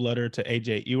a love letter to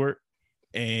AJ Ewert,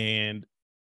 and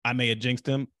I may have jinxed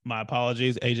him. My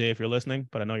apologies, AJ, if you're listening,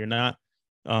 but I know you're not.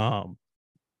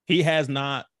 He has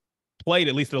not played,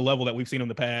 at least at a level that we've seen in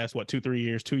the past, 2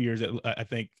 years, I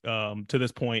think, to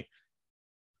this point,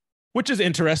 which is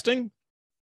interesting.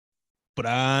 But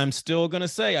I'm still going to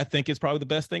say I think it's probably the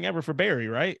best thing ever for Barry,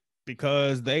 right?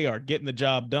 Because they are getting the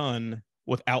job done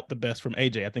without the best from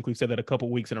AJ. I think we've said that a couple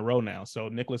weeks in a row now. So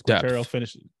Nicholas Quintero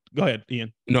finished. Go ahead,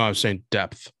 Ian. No, I was saying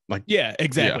depth. Yeah,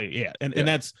 exactly. Yeah. And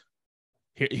that's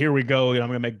here we go. I'm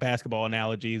going to make basketball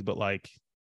analogies, but like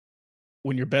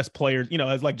when your best players,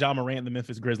 it's like Ja Morant and the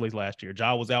Memphis Grizzlies last year.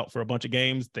 Ja was out for a bunch of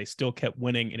games. They still kept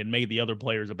winning, and it made the other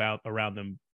players around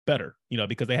them better,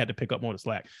 because they had to pick up more of the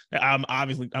slack. I'm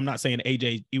not saying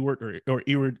AJ Ewert or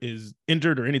Ewert is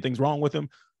injured or anything's wrong with him.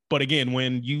 But again,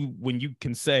 when you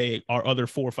can say our other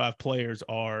 4 or 5 players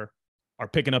are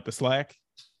picking up the slack,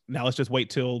 now let's just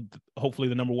wait till hopefully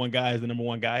the number 1 guy is the number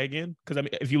 1 guy again. Because I mean,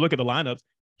 if you look at the lineups,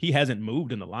 he hasn't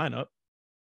moved in the lineup,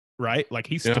 right? Like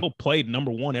he's still played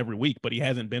number 1 every week, but he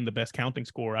hasn't been the best counting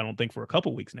scorer, I don't think, for a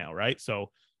couple weeks now, right? So,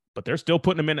 but they're still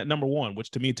putting him in at number 1,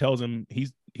 which to me tells him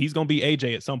he's going to be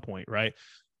AJ at some point, right?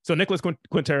 So Nicholas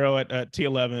Quintero at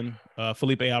T11,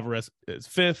 Felipe Alvarez is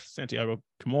 5th, Santiago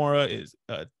Kimura is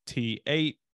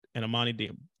T8, and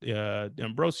Amani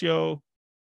D'Ambrosio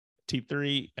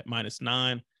T3 at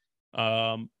 -9.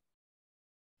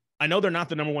 I know they're not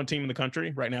the number 1 team in the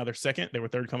country right now. They're 2nd. They were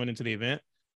 3rd coming into the event.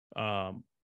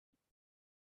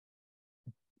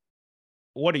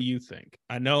 What do you think?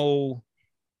 I know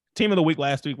team of the week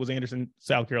last week was Anderson,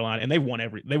 South Carolina, and they won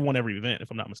every event, if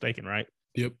I'm not mistaken, right?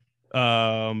 Yep.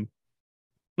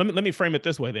 Let me frame it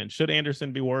this way then. Should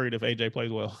Anderson be worried if AJ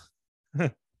plays well? I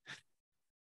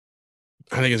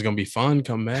think it's going to be fun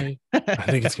come May. I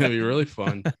think it's going to be really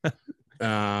fun.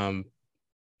 I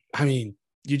mean,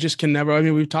 you just can never,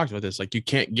 we've talked about this. Like, you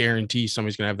can't guarantee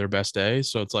somebody's going to have their best day.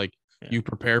 So it's like you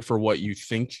prepare for what you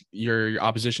think your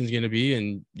opposition is going to be,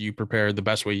 and you prepare the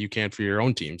best way you can for your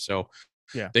own team. So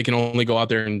they can only go out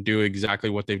there and do exactly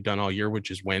what they've done all year,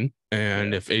 which is win.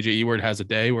 And if AJ Ewert has a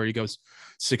day where he goes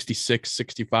 66,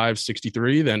 65,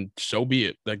 63, then so be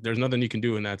it. Like, there's nothing you can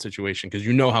do in that situation because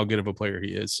you know how good of a player he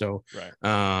is. So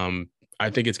I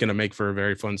think it's going to make for a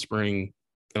very fun spring.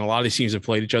 And a lot of these teams have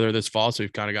played each other this fall, so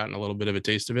we've kind of gotten a little bit of a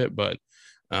taste of it. But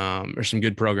there's some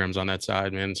good programs on that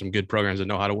side, man. Some good programs that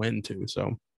know how to win too.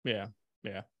 So yeah.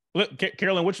 Look,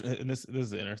 Carolyn, this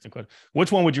is an interesting question.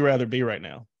 Which one would you rather be right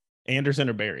now, Anderson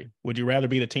or Barry? Would you rather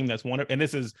be the team that's won it? And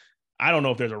this is, I don't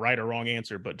know if there's a right or wrong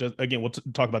answer, but just again, we'll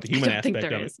talk about the human aspect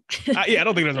of it. I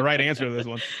don't think there's a right answer to this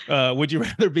one. Would you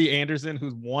rather be Anderson,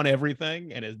 who's won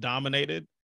everything and is dominated,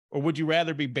 or would you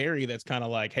rather be Barry, that's kind of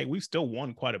like, hey, we've still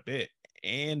won quite a bit,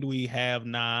 and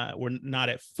we're not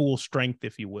at full strength,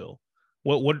 if you will?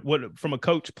 What from a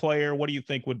coach player, what do you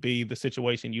think would be the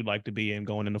situation you'd like to be in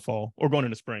going into fall or going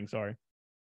into spring? Sorry.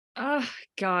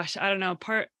 Gosh, I don't know.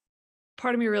 Part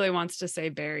of me really wants to say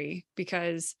Barry,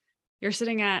 because you're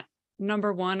sitting at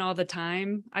number 1 all the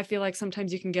time. I feel like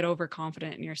sometimes you can get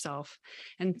overconfident in yourself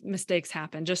and mistakes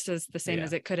happen just as the same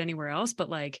as it could anywhere else. But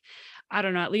like, I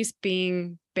don't know, at least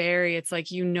being Barry, it's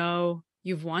like,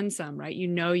 you've won some, right?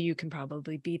 You can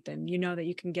probably beat them. You know that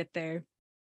you can get there.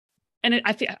 And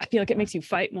I feel like it makes you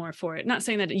fight more for it. Not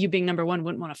saying that you being number 1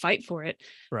 wouldn't want to fight for it,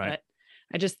 right? But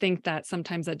I just think that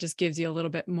sometimes that just gives you a little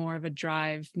bit more of a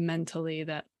drive mentally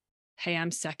that, hey,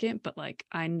 I'm 2nd, but like,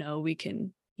 I know we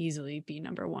can easily be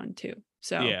number 1 too.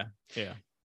 So I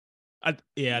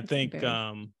think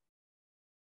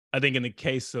in the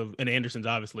case of, and Anderson's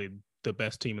obviously the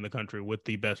best team in the country with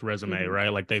the best resume, right?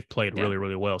 Like, they've played really,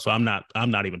 really well. So I'm not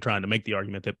even trying to make the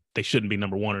argument that they shouldn't be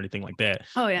number 1 or anything like that.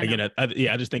 Oh yeah. Again,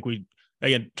 I just think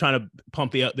trying to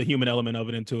pump the human element of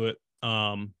it into it.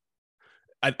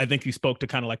 I think you spoke to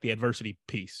kind of like the adversity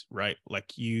piece, right?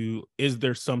 Like, is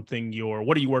there something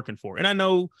what are you working for? And I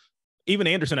know even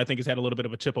Anderson, I think, has had a little bit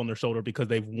of a chip on their shoulder because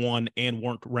they've won and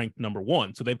weren't ranked number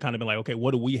 1. So they've kind of been like, okay, what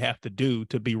do we have to do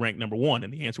to be ranked number 1?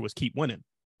 And the answer was keep winning,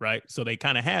 right? So they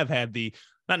kind of have had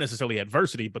not necessarily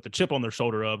adversity, but the chip on their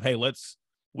shoulder of, hey,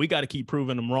 we got to keep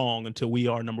proving them wrong until we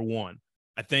are number 1.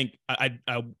 I think,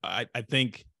 I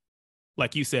think,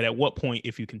 like you said, at what point,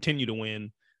 if you continue to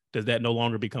win, does that no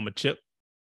longer become a chip?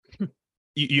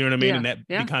 You know what I mean? Yeah, And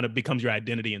that kind of becomes your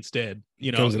identity instead.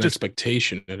 You know, becomes an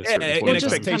expectation at a certain point. Well,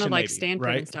 just kind of like maybe, Stanford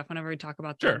right? and stuff. Whenever we talk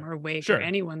about Sure, them or Wake sure. or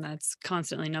anyone that's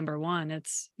constantly number one,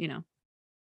 it's, you know.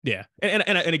 Yeah, and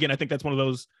again, I think that's one of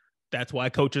those. That's why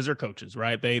coaches are coaches,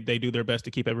 right? They do their best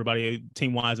to keep everybody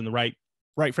team wise in the right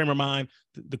frame of mind.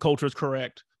 The culture is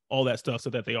correct, all that stuff, so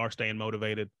that they are staying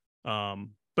motivated.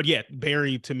 But yeah,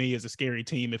 Barry to me is a scary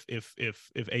team if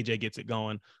AJ gets it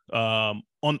going. On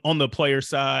the player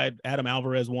side, Adam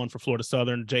Alvarez won for Florida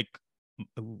Southern. Jake,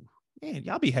 man,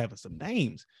 y'all be having some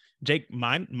names. Jake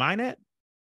Minette.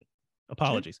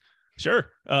 Apologies.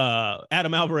 Sure.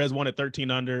 Adam Alvarez won at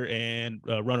 13 under, and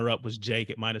runner-up was Jake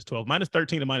at -12.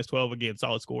 -13 to -12 again,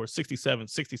 solid score. 67,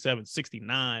 67,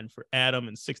 69 for Adam,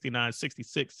 and 69,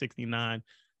 66, 69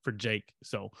 for Jake.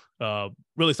 So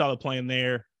really solid playing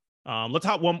there. Let's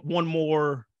hop one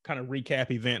more kind of recap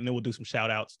event, and then we'll do some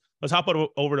shout-outs. Let's hop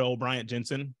over to O'Brien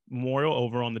Jensen Memorial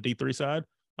over on the D3 side.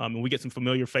 And we get some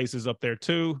familiar faces up there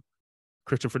too.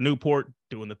 Christopher Newport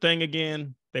doing the thing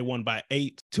again. They won by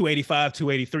 8, 285,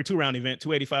 283, 2-round event,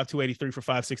 285, 283 for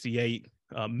 568.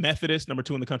 Methodist, number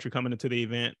 2 in the country coming into the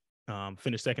event,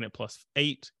 finished second at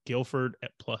 +8. Guilford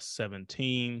at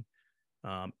 +17.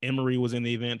 Emory was in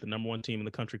the event, the number 1 team in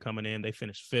the country coming in. They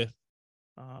finished 5th.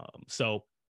 So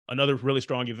another really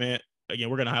strong event. Again,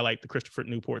 we're going to highlight the Christopher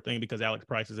Newport thing because Alex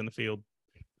Price is in the field.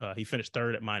 He finished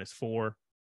 3rd at -4.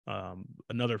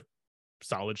 Another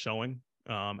solid showing.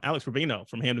 Alex Rubino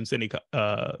from Hampden Sydney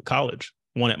College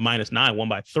won at -9, won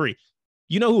by 3.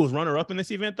 You know who was runner-up in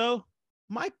this event, though?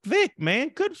 Mike Vick, man.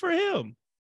 Good for him.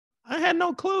 I had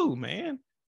no clue, man.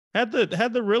 Had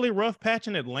the really rough patch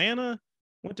in Atlanta,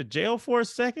 went to jail for a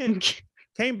second,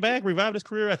 came back, revived his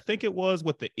career. I think it was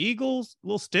with the Eagles, a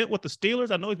little stint with the Steelers.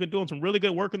 I know he's been doing some really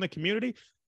good work in the community.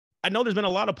 I know there's been a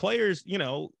lot of players, you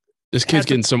know. This kid's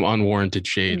getting some unwarranted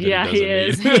shade. Yeah, he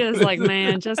is. He is like,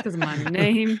 man, just because of my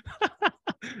name.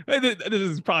 This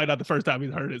is probably not the first time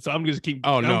he's heard it, so I'm just keep.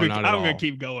 Oh no, I'm gonna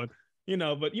keep going. You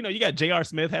know, but you got J.R.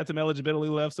 Smith had some eligibility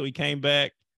left, so he came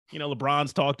back. You know,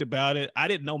 LeBron's talked about it. I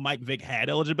didn't know Mike Vick had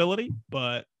eligibility,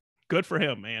 but good for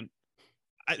him, man.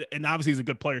 And obviously he's a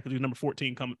good player because he's number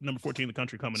 14 in the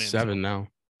country coming in. 7 now.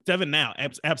 7 now,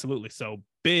 absolutely. So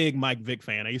big Mike Vick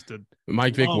fan.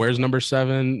 Mike Vick wears number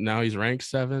 7. Now he's ranked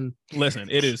 7. Listen,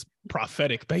 it is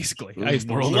prophetic, basically. I used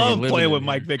to World love we're playing living with in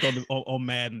Mike Vick on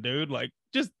Madden, dude. Like,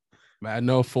 just Madden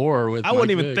 04 with I wasn't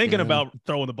Mike even Vick, thinking man. about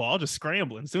throwing the ball, just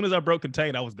scrambling. As soon as I broke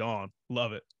contain, I was gone.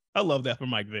 Love it. I love that for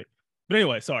Mike Vick. But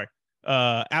anyway, sorry.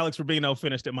 Alex Rubino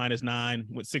finished at -9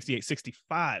 with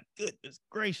 68-65. Goodness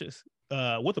gracious.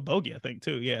 With a bogey, I think,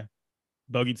 too. Yeah.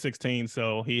 Bogeyed 16.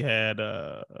 So he had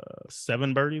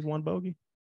 7 birdies, 1 bogey.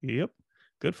 Yep.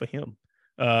 Good for him.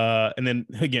 And then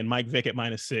again, Mike Vick at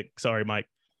 -6. Sorry, Mike.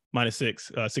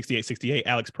 -6, 68-68.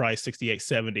 Alex Price,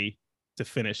 68-70 to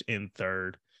finish in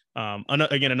 3rd.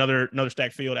 Again, another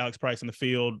stacked field. Alex Price in the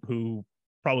field, who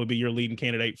probably be your leading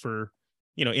candidate for,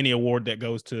 you know, any award that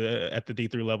goes to at the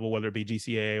D3 level, whether it be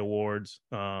GCAA awards.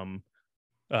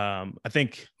 I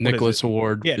think Nicholas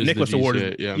Award. Yeah, Nicholas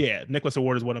Award. Yeah, Nicholas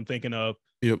Award is what I'm thinking of.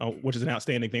 Yep. Which is an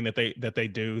outstanding thing that they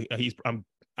do.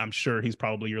 I'm sure he's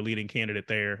probably your leading candidate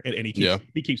there, and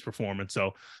he keeps performing.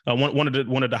 So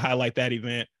wanted to highlight that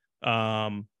event.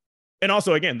 And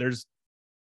also again,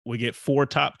 we get 4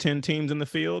 top 10 teams in the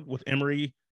field with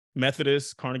Emory,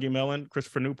 Methodist, Carnegie Mellon,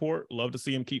 Christopher Newport. Love to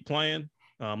see him keep playing.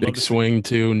 Big swing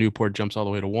too. Newport jumps all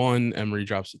the way to 1. Emory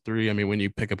drops to 3. I mean, when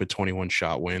you pick up a 21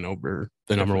 shot win over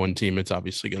the number 1 team, it's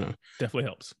obviously gonna definitely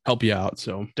helps. Help you out.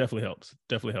 So definitely helps.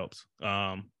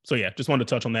 So yeah, just wanted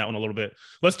to touch on that one a little bit.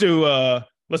 Let's do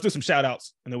some shout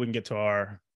outs and then we can get to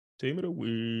our team of the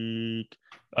week.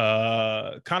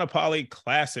 Conopoli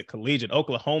Classic Collegiate.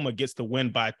 Oklahoma gets the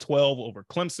win by 12 over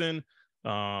Clemson.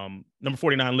 Number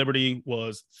 49 Liberty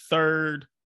was 3rd.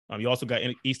 You also got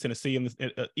East Tennessee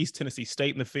East Tennessee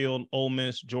State in the field, Ole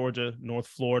Miss, Georgia, North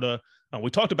Florida. We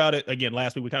talked about it again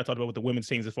last week. We kind of talked about with the women's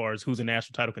teams as far as who's a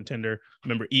national title contender.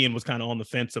 Remember, Ian was kind of on the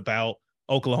fence about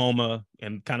Oklahoma,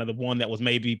 and kind of the one that was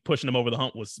maybe pushing them over the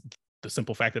hump was the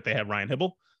simple fact that they have Ryan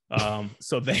Hibble.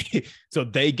 So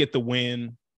they get the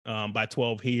win by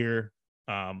 12 here.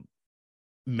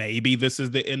 Maybe this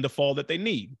is the end of fall that they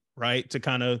need, right, to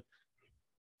kind of,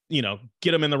 you know,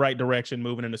 get them in the right direction,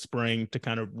 moving into spring to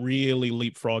kind of really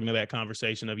leapfrog into that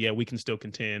conversation of, yeah, we can still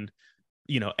contend,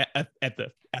 you know, at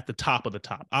the top of the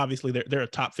top. Obviously they're a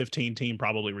top 15 team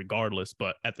probably regardless,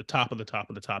 but at the top of the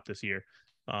top this year.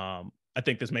 I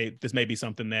think this may be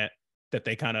something that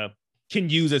they kind of can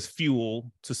use as fuel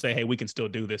to say, hey, we can still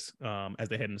do this as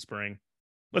they head into spring.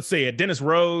 Let's see, at Dennis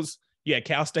Rose, yeah,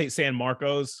 Cal State San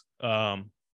Marcos.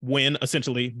 win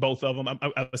essentially both of them.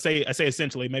 I say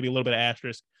essentially, maybe a little bit of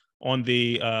asterisk on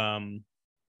the on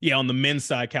the men's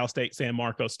side. Cal State San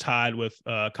Marcos tied with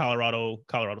Colorado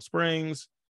Springs.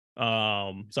 So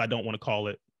I don't want to call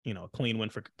it a clean win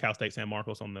for Cal State San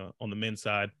Marcos on the men's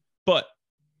side, but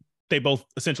they both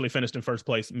essentially finished in first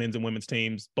place. Men's and women's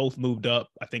teams both moved up,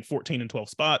 I think 14 and 12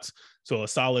 spots. So a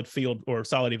solid field or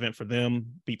solid event for them.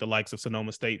 Beat the likes of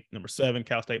Sonoma State, number 7,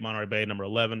 Cal State Monterey Bay, number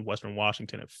 11, Western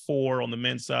Washington at 4 on the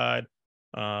men's side.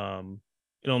 On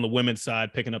the women's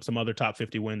side, picking up some other top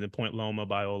 50 wins in Point Loma,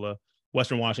 Biola,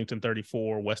 Western Washington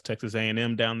 34, West Texas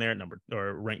A&M down there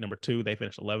ranked number 2. They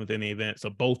finished 11th in the event. So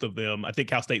both of them, I think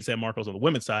Cal State San Marcos on the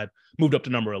women's side moved up to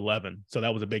number 11. So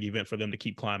that was a big event for them to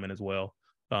keep climbing as well.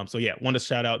 Want to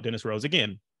shout out Dennis Rose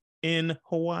again in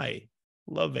Hawaii.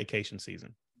 Love vacation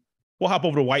season. We'll hop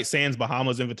over to White Sands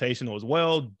Bahamas Invitational as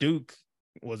well. Duke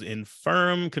was in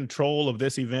firm control of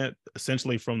this event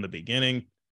essentially from the beginning.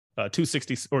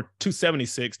 260 or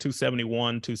 276,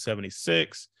 271,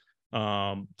 276.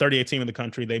 38th team in the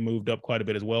country. They moved up quite a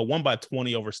bit as well. Won by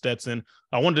 20 over Stetson.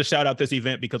 I wanted to shout out this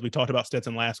event because we talked about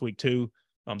Stetson last week too.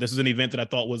 This is an event that I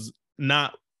thought was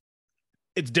not.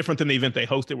 It's different than the event they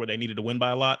hosted where they needed to win by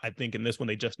a lot. I think in this one,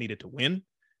 they just needed to win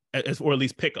or at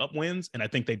least pick up wins. And I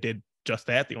think they did just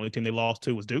that. The only team they lost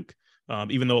to was Duke.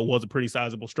 Even though it was a pretty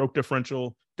sizable stroke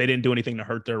differential, they didn't do anything to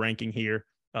hurt their ranking here.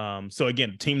 So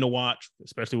again, team to watch,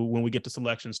 especially when we get to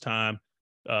selections time.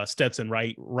 Stetson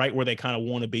right where they kind of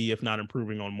want to be, if not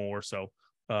improving on more. So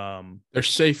they're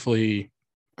safely.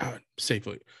 I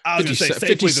was going to say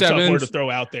safely is a tough word to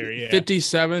throw out there. Yeah,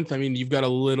 57th. I mean, you've got a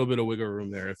little bit of wiggle room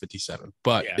there at 57,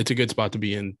 but it's a good spot to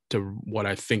be in to what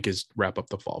I think is wrap up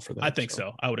the fall for them. I think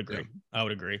so. I would agree.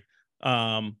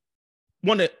 One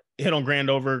to hit on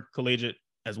Grandover Collegiate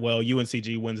as well.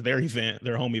 UNCG wins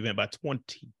their home event by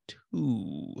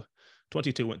 22.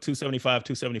 22 went 275,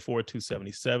 274,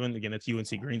 277. Again, that's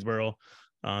UNC Greensboro,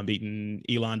 beating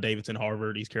Elon Davidson,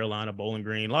 Harvard, East Carolina, Bowling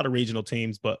Green. A lot of regional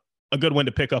teams, but a good win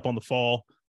to pick up on the fall,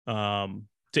 to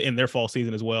end their fall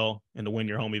season as well and to win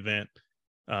your home event.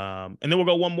 And then we'll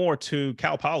go one more to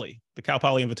Cal Poly, the Cal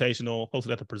Poly Invitational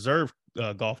hosted at the Preserve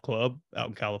Golf Club out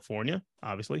in California,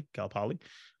 obviously, Cal Poly.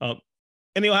 And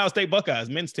the Ohio State Buckeyes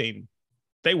men's team,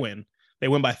 they win. They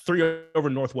win by 3 over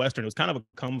Northwestern. It was kind of a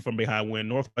come from behind win.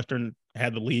 Northwestern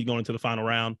had the lead going into the final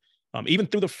round. Even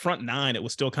through the front 9, it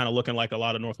was still kind of looking like a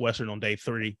lot of Northwestern on day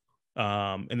 3.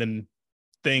 And then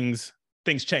things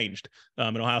changed.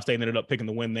 And Ohio State ended up picking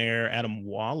the win there. Adam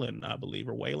Wallen, I believe,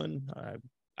 or Whalen.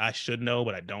 I should know,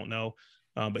 but I don't know.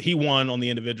 But he won on the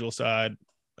individual side.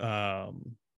 Either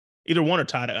won or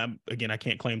tied. Again, I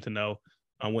can't claim to know.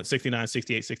 Went 69,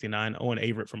 68, 69. Owen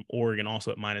Averett from Oregon also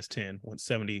at -10. Went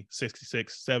 70,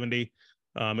 66, 70.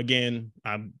 Again,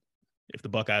 if the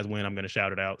Buckeyes win, I'm going to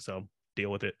shout it out. So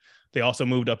deal with it. They also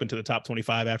moved up into the top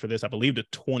 25 after this, I believe, to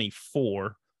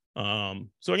 24.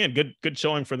 So again, good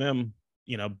showing for them.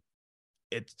 I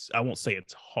won't say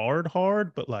it's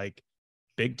hard, but like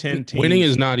Big Ten teams. Winning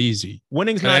is not easy.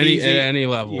 Winning's not easy at any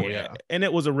level. Yeah. And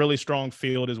it was a really strong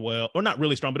field as well. Or not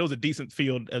really strong, but it was a decent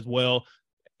field as well.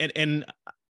 And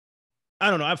I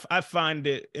don't know. I find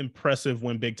it impressive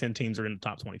when Big Ten teams are in the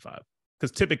top 25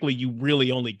 because typically you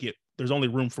really there's only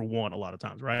room for one a lot of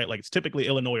times, right? Like it's typically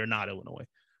Illinois or not Illinois,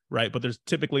 right? But there's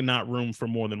typically not room for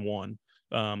more than one.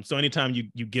 So anytime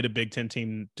you get a Big Ten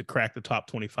team to crack the top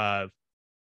 25,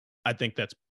 I think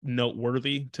that's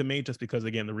noteworthy to me just because,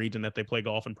 again, the region that they play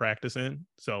golf and practice in.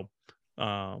 So you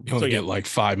only get like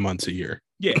 5 months a year.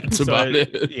 Yeah. That's about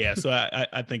it. Yeah. So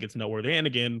I think it's noteworthy. And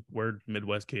again, we're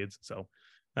Midwest kids. So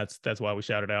that's why we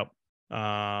shout it out.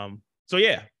 So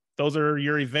yeah, those are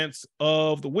your events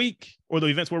of the week or the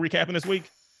events we're recapping this week.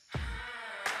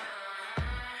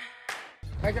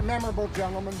 Make it memorable,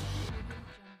 gentlemen.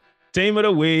 Team of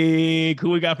the week. Who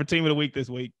we got for team of the week this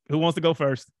week? Who wants to go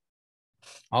first?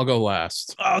 I'll go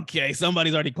last. Okay.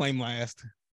 Somebody's already claimed last.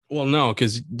 Well, no,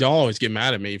 because y'all always get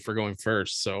mad at me for going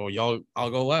first. So I'll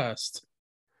go last.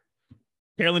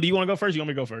 Carolyn, do you want to go first? You want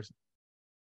me to go first?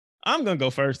 I'm going to go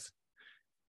first.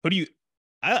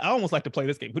 I almost like to play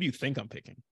this game. Who do you think I'm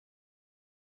picking?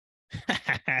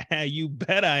 You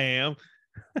bet I am.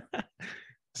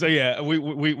 So yeah,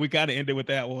 we kind of ended with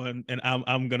that one. And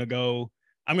I'm going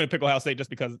to pick Ohio State just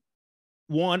because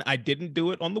one, I didn't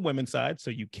do it on the women's side.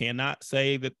 So you cannot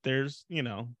say that there's,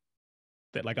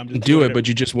 that like I'm just do it, but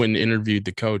you just went and interviewed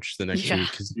the coach the next week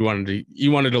because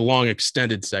you wanted a long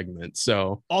extended segment.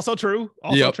 So also true.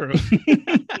 True.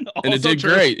 And it did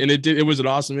great. And it was an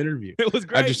awesome interview. It was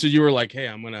great. I just said you were like, hey,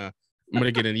 I'm gonna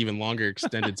get an even longer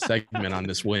extended segment on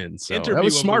this win. So that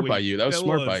was smart by you. That was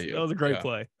smart by you. That was a great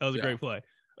play. That was a great play.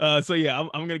 So yeah, I'm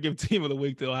gonna give team of the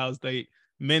week to Ohio State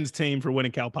men's team for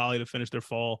winning Cal Poly to finish their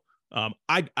fall.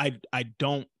 I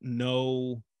don't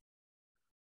know.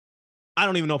 I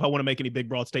don't even know if I want to make any big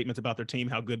broad statements about their team,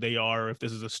 how good they are, or if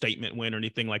this is a statement win or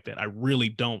anything like that. I really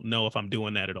don't know if I'm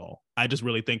doing that at all. I just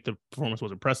really think the performance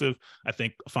was impressive. I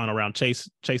think a final round chase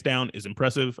down is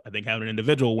impressive. I think having an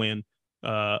individual win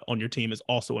on your team is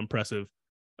also impressive.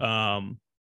 And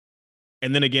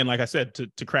then again, like I said,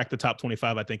 to crack the top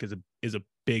 25, I think is a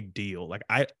big deal. Like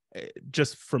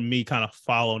just from me kind of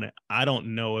following it, I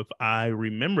don't know if I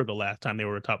remember the last time they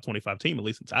were a top 25 team, at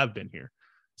least since I've been here.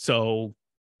 So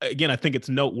again, I think it's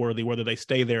noteworthy whether they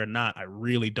stay there or not. I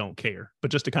really don't care, but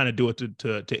just to kind of do it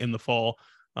to end the fall,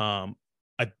 I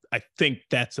think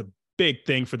that's a big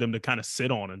thing for them to kind of sit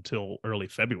on until early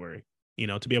February.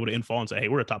 To be able to end fall and say, hey,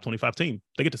 we're a top 25 team.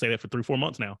 They get to say that for 3-4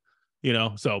 months now.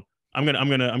 So I'm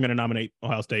gonna nominate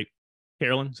Ohio State.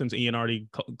 Carolyn, since Ian already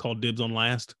called dibs on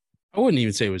last. I wouldn't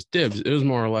even say it was dibs. It was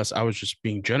more or less I was just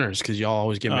being generous because y'all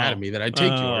always get mad at me that I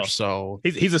take yours. So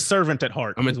he's a servant at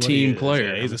heart. I'm a team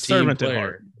player. Yeah, he's a servant at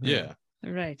heart. Yeah.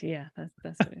 Right. Yeah.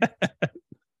 That's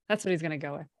that's what he's gonna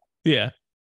go with. Yeah.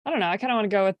 I don't know. I kind of want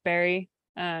to go with Barry.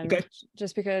 Okay.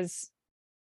 Just because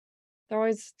they've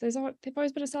always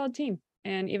been a solid team.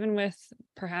 And even with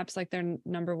perhaps like their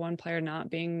number one player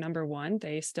not being number one,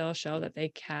 they still show that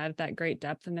they had that great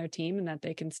depth in their team and that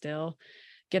they can still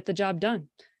get the job done.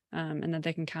 And that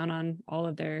they can count on all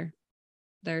of their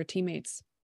teammates.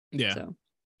 Yeah. So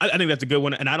I think that's a good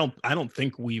one. And I don't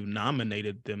think we've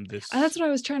nominated them this. That's what I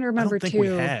was trying to remember too. We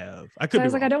have. I could. I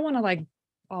was wrong. Like, I don't want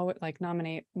to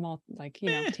nominate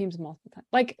teams multiple times.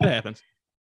 Like it happens.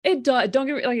 It does. Don't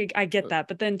get me like I get that,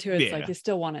 but then too, it's like you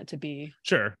still want it to be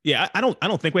sure. Yeah, I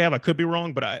don't think we have. I could be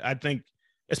wrong, but I think,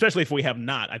 especially if we have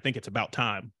not, I think it's about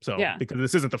time. So because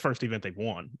this isn't the first event they've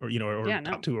won, or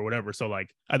top two or whatever. So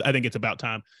like I think it's about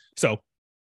time. So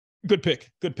good pick.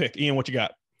 Ian, what you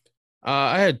got?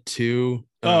 I had two.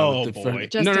 Oh boy!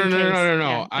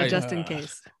 No. Just in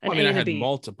case. I had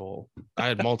multiple. I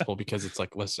had multiple because it's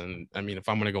like, listen. I mean, if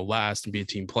I'm gonna go last and be a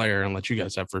team player and let you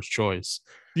guys have first choice,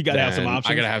 you gotta have some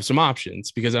options. I gotta have some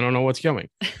options because I don't know what's coming.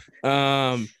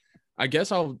 I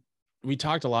guess we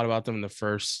talked a lot about them in the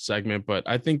first segment, but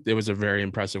I think it was a very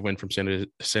impressive win from San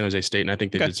Jose State, and I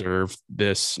think they deserve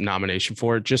this nomination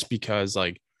for it just because,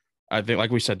 like, I think,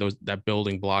 like we said, that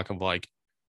building block of like.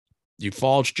 You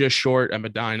fall just short at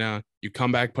Medina. You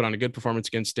come back, put on a good performance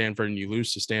against Stanford, and you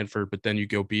lose to Stanford, but then you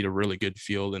go beat a really good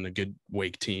field and a good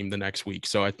Wake team the next week.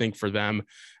 So I think for them,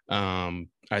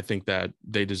 I think that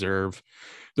they deserve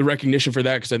the recognition for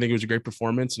that because I think it was a great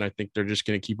performance, and I think they're just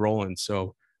going to keep rolling.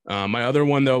 So my other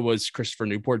one, though, was Christopher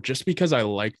Newport, just because I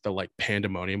like the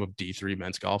pandemonium of D3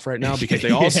 men's golf right now because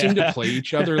they all seem to play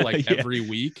each other every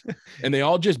week, and they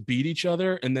all just beat each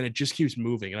other, and then it just keeps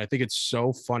moving. And I think it's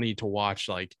so funny to watch,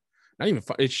 not even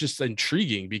fun. It's just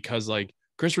intriguing because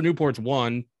Christopher Newport's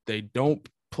won. They don't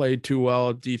play too well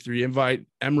at D3 invite.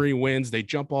 Emory wins. They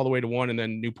jump all the way to 1, and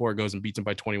then Newport goes and beats them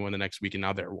by 21 the next week, and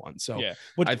now they're 1. So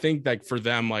I think for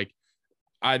them, like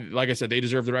I said, they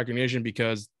deserve the recognition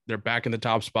because they're back in the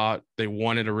top spot. They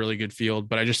won at a really good field,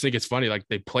 but I just think it's funny. Like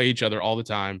they play each other all the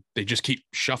time. They just keep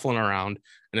shuffling around,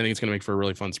 and I think it's going to make for a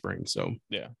really fun spring. So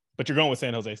yeah, but you're going with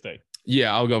San Jose State.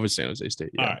 Yeah, I'll go with San Jose State.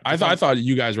 Yeah, right. I thought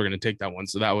you guys were going to take that one,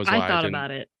 so that was why I thought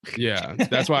about it. Yeah,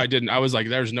 that's why I didn't. I was like,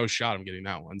 there's no shot I'm getting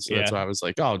that one, so that's why I was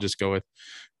like, I'll just go with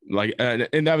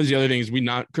and that was the other thing is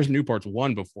Chris Newport's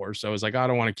won before, so I was like, I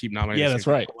don't want to keep nominating. Yeah, that's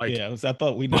right. I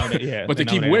thought we nominated. Yeah, but they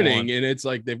keep winning, and it's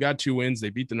like they've got 2 wins.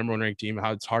 They beat the number 1 ranked team.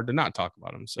 How it's hard to not talk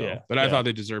about them. So, but I thought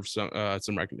they deserved some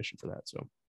recognition for that. So.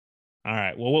 All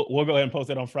right. Well, we'll go ahead and post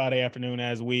it on Friday afternoon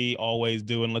as we always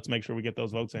do, and let's make sure we get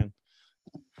those votes in.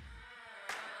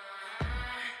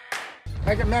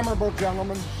 Make it memorable,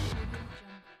 gentlemen.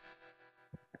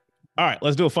 All right,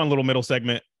 let's do a fun little middle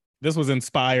segment. This was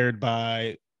inspired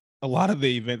by a lot of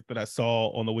the events that I saw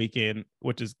on the weekend,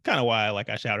 which is kind of why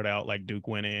I shouted out like Duke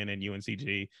winning and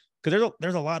UNCG, because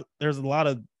there's a lot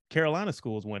of Carolina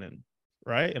schools winning,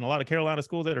 right? And a lot of Carolina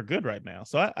schools that are good right now.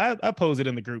 So I posed it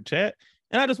in the group chat,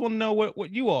 and I just want to know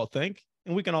what you all think,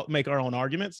 and we can all make our own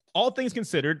arguments. All things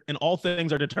considered, and all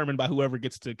things are determined by whoever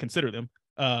gets to consider them.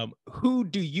 Who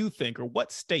do you think, or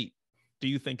what state do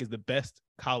you think is the best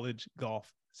college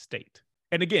golf state?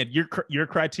 And again, your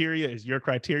criteria is your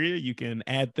criteria. You can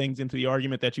add things into the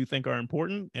argument that you think are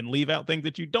important and leave out things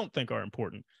that you don't think are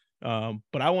important.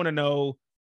 But I want to know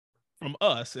from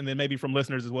us, and then maybe from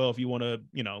listeners as well, if you want to,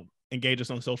 engage us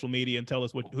on social media and tell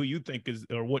us who you think is,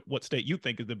 or what state you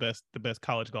think is the best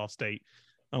college golf state.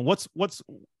 Who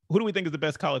do we think is the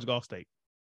best college golf state?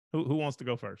 Who wants to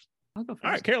go first? I'll go first.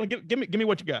 All right, Carolyn, give me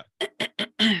what you got.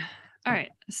 All right.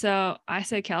 So I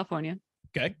say California.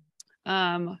 Okay.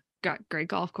 Got great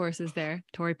golf courses there.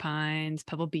 Torrey Pines,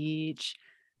 Pebble Beach,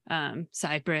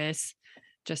 Cypress,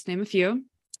 just name a few.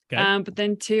 Okay. But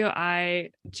then too, I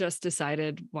just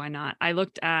decided why not. I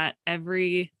looked at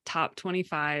every top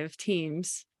 25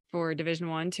 teams for Division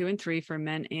 1, 2, and 3 for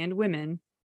men and women.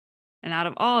 And out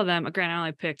of all of them, granted, I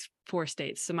only picked 4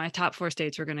 states. So my top 4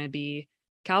 states were going to be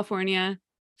California,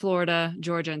 Florida,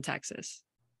 Georgia, and Texas.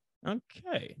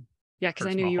 Okay. Yeah, because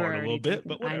I knew you were already a little bit,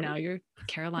 but I know you're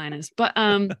Carolinas. But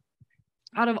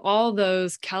out of all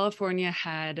those, California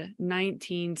had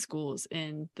 19 schools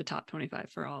in the top 25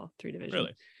 for all 3 divisions.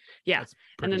 Really? Yeah.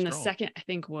 And then strong. the second, I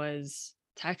think, was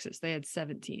Texas. They had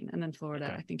 17. And then Florida,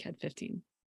 Okay. I think, had 15.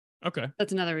 Okay.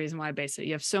 That's another reason why I base it.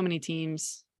 You have so many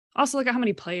teams. Also, look at how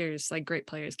many players, like great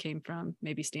players, came from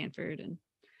maybe Stanford and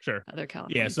Sure. other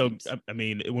California Yeah. So, teams. I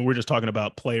mean, when we're just talking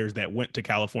about players that went to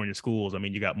California schools, I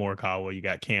mean, you got Morikawa, you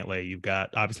got Cantlay, you've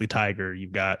got obviously Tiger,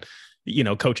 you've got,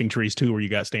 coaching trees too, where you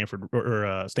got Stanford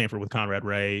or Stanford with Conrad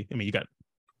Ray. I mean, you got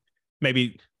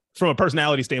maybe from a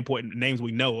personality standpoint, names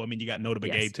we know. I mean, you got Nota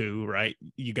Begay Yes. too, right?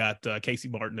 You got Casey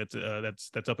Martin that's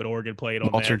up at Oregon, played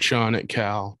on Walter that. Chun at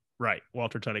Cal. Right.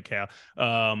 Walter Chun at Cal.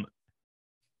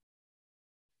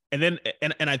 And then,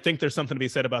 and I think there's something to be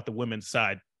said about the women's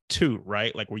side too,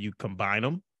 right? Like where you combine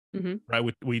them, right?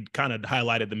 We kind of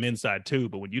highlighted the men's side too,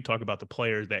 but when you talk about the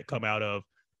players that come out of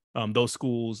those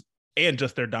schools and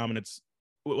just their dominance,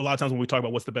 a lot of times when we talk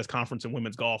about what's the best conference in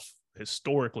women's golf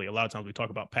historically, a lot of times we talk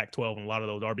about Pac-12, and a lot of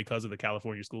those are because of the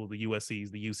California schools, the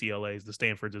USCs, the UCLAs, the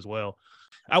Stanfords as well.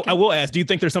 I will ask, do you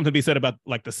think there's something to be said about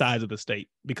like the size of the state?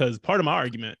 Because part of my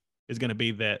argument is going to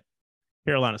be that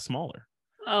Carolina's smaller.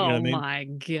 Oh, you know what I mean? my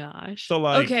gosh. So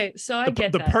like, okay, so I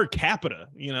get the that. per capita,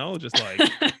 just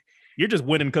like you're just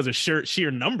winning because of sheer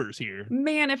numbers here.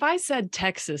 Man, if I said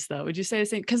Texas, though, would you say the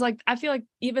same? Because like I feel like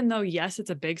even though yes,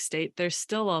 it's a big state, there's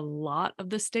still a lot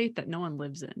of the state that no one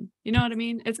lives in. You know what I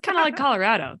mean? It's kind of like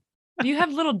Colorado. You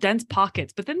have little dense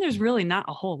pockets, but then there's really not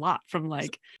a whole lot from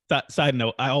like. Side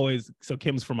note, so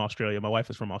Kim's from Australia. My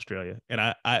wife is from Australia, and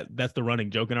I that's the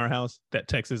running joke in our house that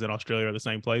Texas and Australia are the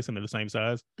same place and they're the same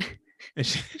size. And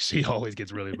she always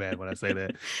gets really mad when I say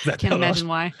that. Can't imagine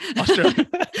why.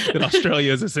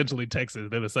 Australia is essentially Texas.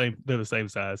 They're the same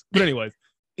size. But anyways,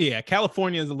 yeah,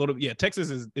 California is a little. Yeah,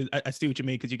 Texas is I see what you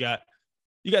mean, because you got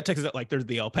Texas, like there's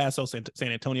the El Paso, San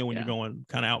Antonio when you're going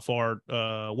kind of out far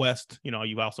west.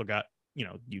 You've also got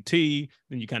UT. Then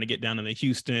you kind of get down in the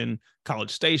Houston, College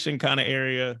Station kind of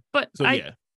area. But so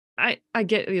I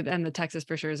get, and the Texas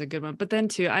for sure is a good one. But then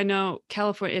too, I know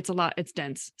California, it's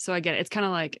dense. So I get it. It's kind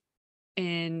of like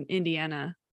in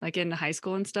Indiana, like in high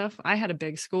school and stuff. I had a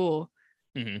big school.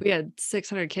 We had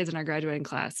 600 kids in our graduating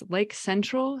class. Lake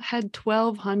Central had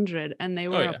 1,200, and they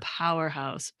were a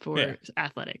powerhouse for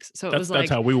athletics. So that's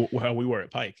how we were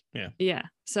at Pike. Yeah. Yeah.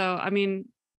 So I mean,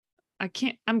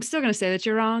 I'm still going to say that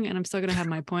you're wrong, and I'm still going to have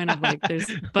my point of like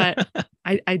but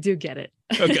I do get it.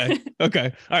 Okay. All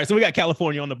right. So we got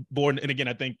California on the board. And again,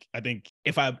 I think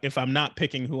if I'm not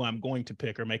picking who I'm going to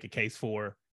pick or make a case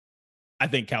for, I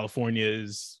think California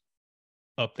is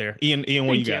up there. Ian,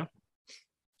 what do you got?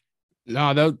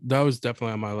 No, that was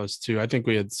definitely on my list too. I think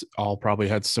we had all probably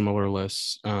had similar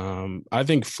lists. I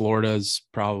think Florida's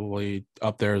probably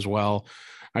up there as well.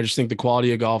 I just think the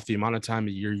quality of golf, the amount of time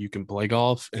a year you can play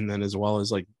golf, and then as well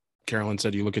as like Carolyn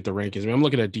said, you look at the rankings. I mean, I'm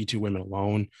looking at D2 women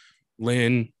alone.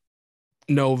 Lynn,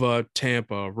 Nova,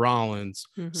 Tampa, Rollins,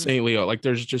 St. Leo. Like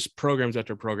there's just programs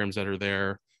after programs that are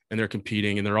there, and they're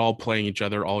competing, and they're all playing each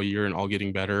other all year and all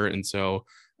getting better. And so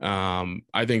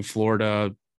I think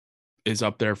Florida is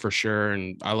up there for sure.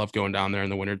 And I love going down there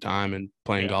in the wintertime and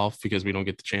playing golf because we don't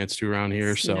get the chance to around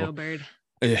here. Snowbird.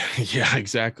 Yeah,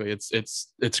 exactly.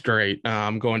 It's great.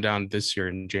 I'm going down this year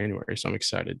in January, so I'm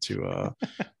excited to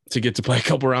get to play a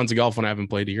couple rounds of golf when I haven't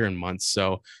played here in months.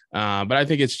 So, but I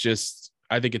think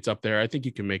it's up there. I think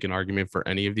you can make an argument for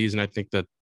any of these, and I think that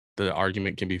the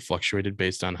argument can be fluctuated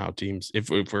based on how teams, if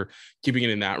we're keeping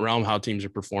it in that realm, how teams are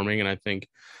performing. And I think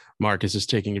Marcus is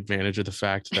taking advantage of the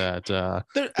fact that there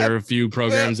are a few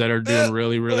programs that are doing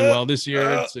really, really well this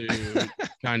year to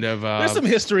kind of there's some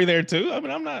history there too. I mean,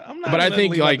 I'm not but I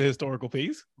think like the historical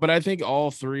piece, but I think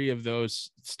all three of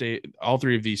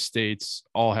these states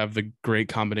all have the great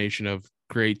combination of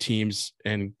great teams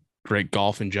and great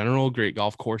golf in general, great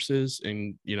golf courses,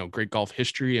 and great golf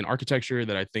history and architecture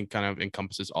that I think kind of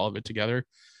encompasses all of it together.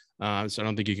 So I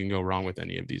don't think you can go wrong with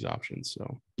any of these options.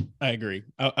 So I agree.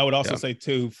 I would also say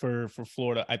too, for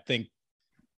Florida, I think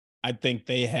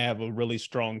they have a really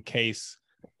strong case.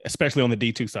 especially on the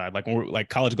D2 side. Like, when we're, like,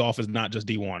 college golf is not just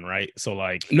D1, right? So,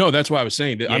 like, no, that's why I was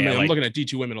saying. Yeah, I'm like- looking at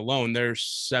D2 women alone. There's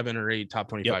 7 or 8 top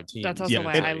 25 teams. That's also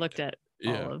why I looked at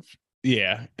all of.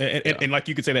 Yeah. And like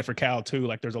you could say that for Cal too.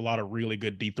 Like, there's a lot of really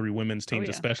good D3 women's teams,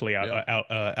 especially out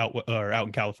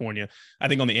in California. I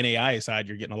think on the NAIA side,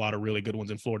 you're getting a lot of really good ones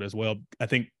in Florida as well. I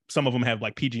think some of them have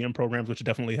like PGM programs, which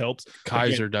definitely helps.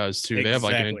 Kaiser does too. They have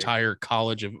like an entire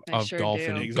college of sure golf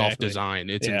do. and golf design.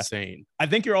 It's insane. I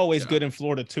think you're always good in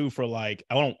Florida too for like,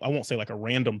 I won't say like a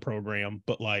random program,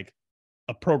 but like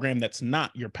a program that's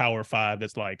not your Power 5.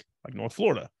 That's like North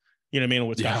Florida. You know what I mean?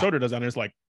 What Scott Schroeder does on there is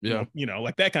like, you know,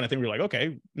 like that kind of thing. We're like,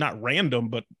 okay, not random,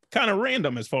 but kind of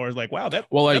random as far as like, wow, that's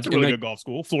a really good golf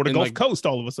school. Florida Gulf Coast,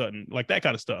 all of a sudden, like that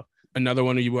kind of stuff. Another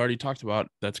one you already talked about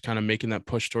that's kind of making that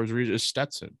push towards region is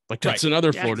Stetson. Like, that's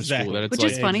another Florida school that it's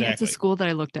which is funny. It's a school that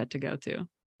I looked at to go to.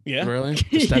 Yeah, really?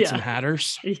 The Stetson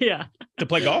Hatters. Yeah, to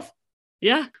play golf.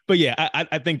 Yeah, but yeah,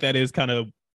 I think that is kind of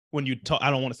when you talk.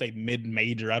 I don't want to say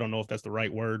mid-major. I don't know if that's the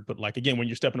right word, but like, again, when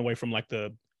you're stepping away from like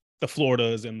the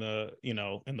Floridas and the, you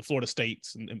know, and the Florida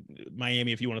states and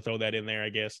Miami, if you want to throw that in there, I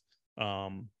guess.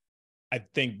 I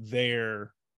think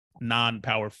their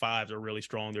non-Power 5s are really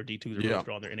strong. Their D2s are really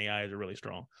strong. Their NAIs are really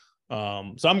strong. So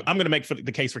I'm going to make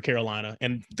the case for Carolina,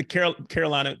 and the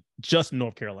Carolina, just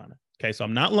North Carolina. Okay, so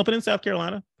I'm not lumping in South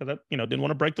Carolina because I, didn't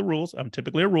want to break the rules. I'm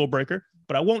typically a rule breaker,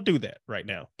 but I won't do that right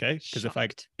now. Okay,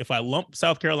 because if I lump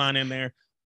South Carolina in there,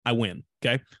 I win.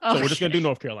 Okay, so we're just going to do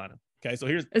North Carolina. Okay, so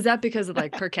is that because of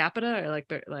like per capita or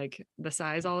like the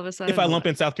size all of a sudden? If I lump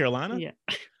in South Carolina,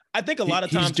 I think a lot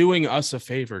of times he's doing us a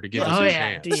favor to give us a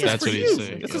chance. That's what he's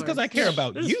saying. This is because I care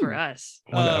about you. For us.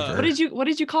 Whatever. What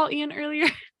did you call Ian earlier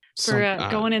for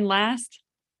going in last?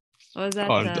 What was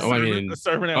that? A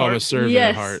servant at heart. A servant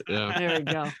at heart. Yeah. There we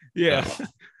go.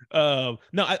 Yeah.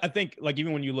 No, I think like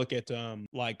even when you look at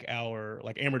like our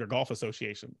like amateur golf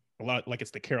association, a lot like it's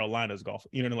the Carolinas golf,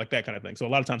 like that kind of thing. So a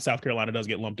lot of times South Carolina does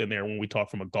get lumped in there when we talk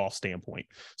from a golf standpoint.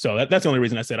 So that's the only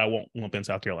reason I said I won't lump in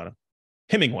South Carolina.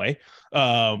 Hemingway,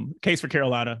 case for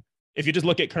Carolina. If you just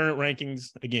look at current rankings,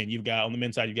 again, you've got on the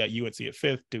men's side, you've got UNC at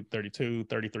 5th, Duke 32,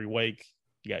 33 Wake.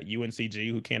 You got UNCG,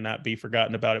 who cannot be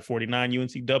forgotten about, at 49,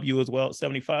 UNCW as well at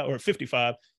 75 or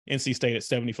 55, NC State at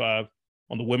 75.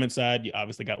 On the women's side, you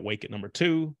obviously got Wake at number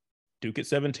 2, Duke at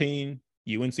 17,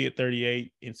 UNC at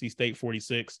 38, NC State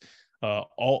 46.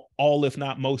 All, if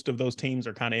not most of those teams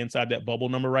are kind of inside that bubble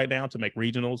number right now to make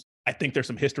regionals. I think there's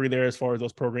some history there as far as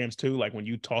those programs too. Like when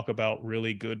you talk about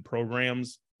really good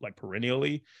programs, like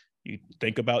perennially, you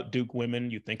think about Duke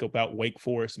women, you think about Wake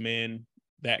Forest men,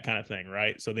 that kind of thing,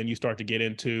 right? So then you start to get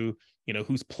into,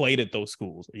 who's played at those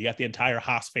schools. You got the entire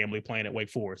Haas family playing at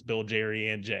Wake Forest, Bill, Jerry,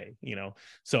 and Jay,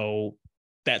 so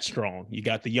that's strong. You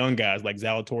got the young guys like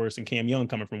Zalatoris and Cam Young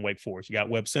coming from Wake Forest. You got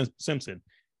Webb Simpson.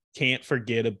 Can't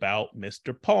forget about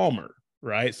Mr. Palmer,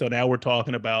 right? So now we're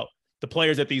talking about the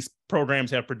players that these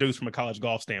programs have produced from a college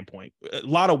golf standpoint. A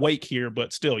lot of Wake here,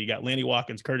 but still, you got Lanny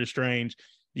Watkins, Curtis Strange.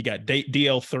 You got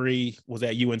DL3 was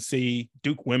at UNC.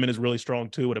 Duke women is really strong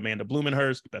too with Amanda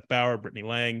Blumenhurst, Beth Bauer, Brittany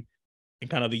Lang, and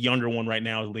kind of the younger one right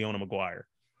now is Leona McGuire.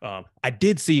 I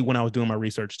did see when I was doing my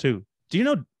research too. Do you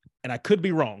know, and I could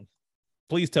be wrong,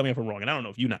 please tell me if I'm wrong, and I don't know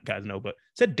if you guys know, but it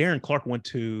said Darren Clark went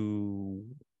to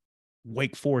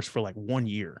Wake Forest for like 1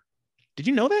 year. Did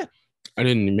you know that? I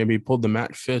didn't. Maybe he pulled the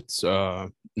Matt Fitz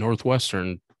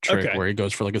Northwestern trick where he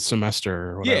goes for like a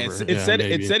semester or whatever. It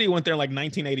said he went there like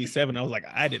 1987. I was like,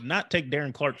 I did not take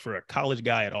Darren Clark for a college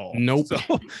guy at all. Nope.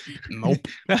 So, nope.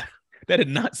 That did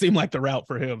not seem like the route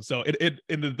for him. So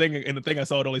in the thing I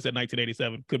saw, it only said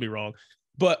 1987. Could be wrong.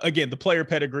 But again, the player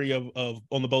pedigree of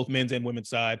on the both men's and women's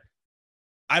side,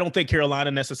 I don't think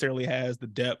Carolina necessarily has the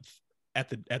depth at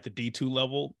the D2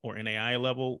 level or NAI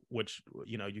level, which,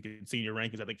 you can see in your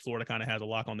rankings. I think Florida kind of has a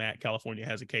lock on that. California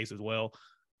has a case as well.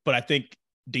 But I think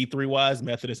D3 wise,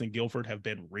 Methodist and Guilford have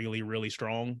been really, really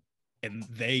strong. And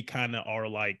they kind of are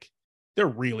like, they're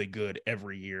really good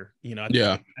every year.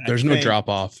 There's no drop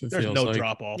off. There's no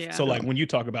drop off. Yeah. So like when you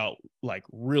talk about like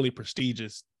really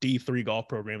prestigious D3 golf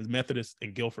programs, Methodist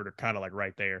and Guilford are kind of like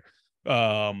right there.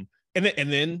 And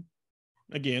then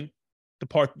again, the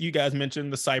part you guys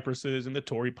mentioned, the cypresses and the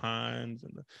Torrey pines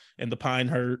and the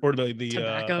Pinehurst or the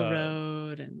Tobacco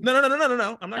Road. And... No.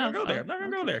 I'm not gonna go there. I'm not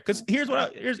gonna go there because here's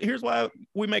why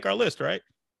we make our list. Right,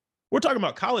 we're talking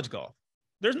about college golf.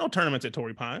 There's no tournaments at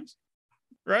Torrey Pines,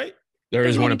 right? There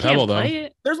is one in Pebble though.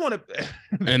 There's one at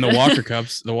and the Walker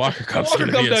Cups. The Walker Cups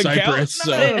going to be at Cypress.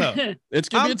 No. It's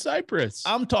going to be at Cypress.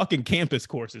 I'm talking campus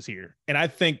courses here, and I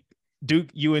think Duke,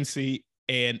 UNC,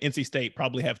 and NC State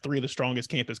probably have 3 of the strongest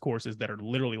campus courses that are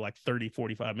literally like 30,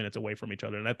 45 minutes away from each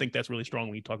other. And I think that's really strong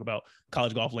when you talk about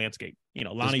college golf landscape. You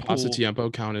know, Lonnie Does Poole.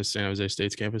 Pasatiempo count as San Jose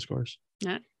State's campus course?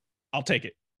 Yeah. I'll take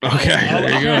it. Okay,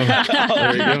 there you go.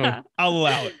 There you go. I'll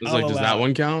allow it. It's like, does that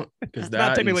one count? Because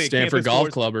that and Stanford Golf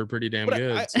Club are pretty damn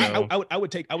good. I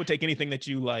would take anything that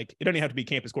you like. It doesn't have to be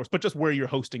campus course, but just where you're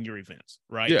hosting your events,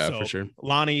 right? Yeah, so for sure.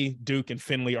 Lonnie, Duke, and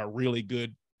Findlay are really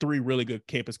good. 3 really good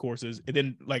campus courses. And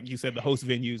then, like you said, the host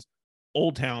venues,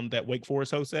 Old Town that Wake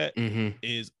Forest hosts at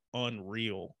is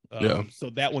unreal. So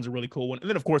that one's a really cool one. And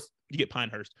then, of course, you get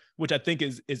Pinehurst, which I think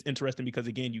is interesting because,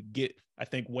 again, you get, I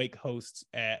think Wake hosts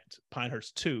at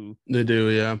Pinehurst too. They do,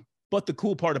 yeah. But the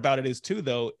cool part about it is too,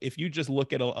 though, if you just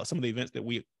look at some of the events that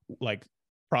we like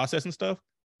process and stuff,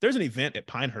 there's an event at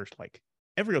Pinehurst like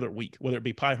every other week, whether it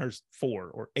be Pinehurst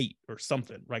 4 or 8 or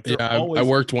something, right? I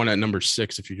worked one at number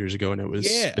 6 a few years ago, and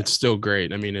it's still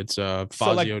great. I mean, it's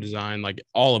Fazio design, like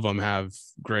all of them have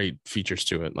great features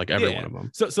to it, like every one of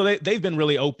them. So they've been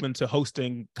really open to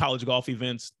hosting college golf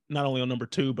events, not only on number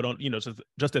 2, but on, you know,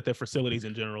 just at their facilities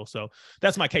in general. So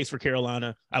that's my case for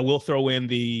Carolina. I will throw in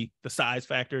the size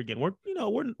factor again. We're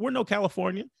no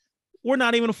California. We're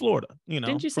not even in Florida, you know.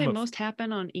 Didn't you say most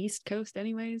happen on East Coast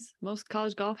anyways? Most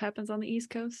college golf happens on the East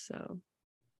Coast, so.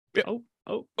 Yep.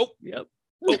 Yep.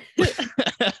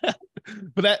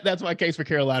 But that's my case for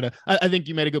Carolina. I think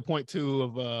you made a good point too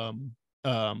of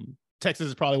Texas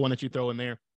is probably one that you throw in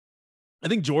there. I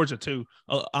think Georgia too,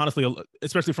 honestly,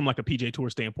 especially from like a PGA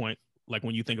Tour standpoint, like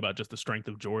when you think about just the strength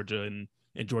of Georgia and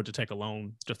Georgia Tech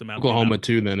alone, just the amount. Oklahoma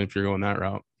too, then if you're going that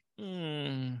route.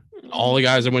 All the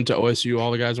guys that went to OSU, all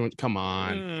the guys that went, come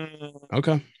on.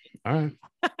 Okay. All right.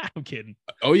 I'm kidding.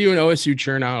 OU and OSU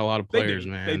churn out a lot of players,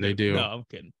 man. They do. No, I'm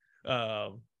kidding.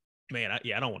 Man,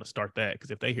 I don't want to start that because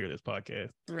if they hear this podcast,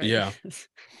 right. Yeah,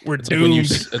 we're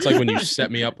doomed. It's like when you set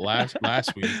me up last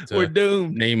week. We're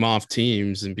doomed. Name off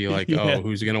teams and be like, oh,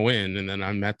 who's gonna win? And then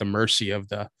I'm at the mercy of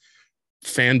the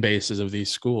fan bases of these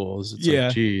schools. It's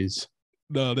like, geez.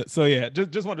 No, just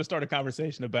wanted to start a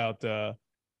conversation about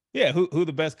who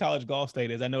the best college golf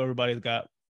state is. I know everybody's got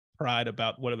pride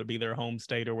about whether it be their home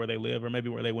state or where they live or maybe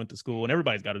where they went to school, and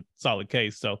everybody's got a solid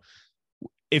case. So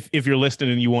if you're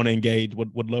listening and you want to engage,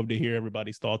 would love to hear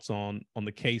everybody's thoughts on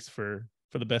the case for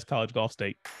the best college golf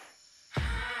state.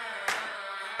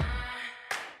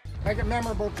 Make it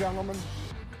memorable, gentlemen.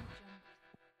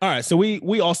 All right, so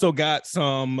we also got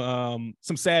some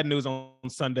sad news on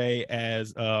Sunday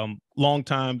as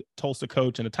longtime Tulsa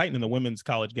coach and a Titan in the women's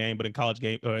college game, but in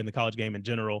the college game in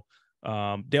general.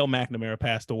 Dale McNamara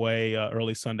passed away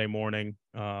early Sunday morning.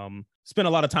 Spent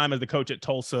a lot of time as the coach at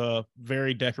Tulsa,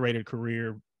 very decorated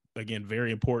career, again,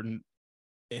 very important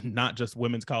in not just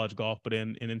women's college golf, but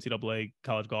in NCAA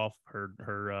college golf. Her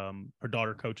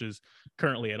daughter coaches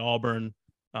currently at Auburn.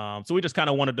 So we just kind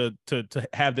of wanted to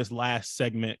have this last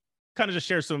segment, kind of just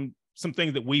share some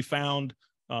things that we found,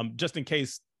 just in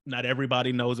case not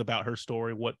everybody knows about her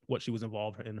story, what she was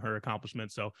involved in, her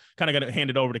accomplishments. So kind of got to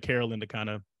hand it over to Carolyn to kind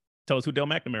of tell us who Dale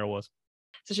McNamara was.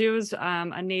 So she was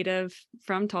a native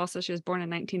from Tulsa. She was born in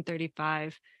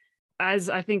 1935. As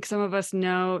I think some of us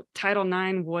know, Title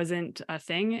IX wasn't a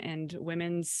thing, and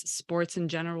women's sports in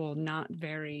general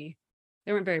they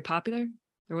weren't very popular.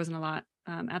 There wasn't a lot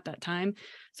at that time.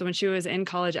 So when she was in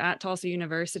college at Tulsa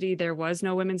University, there was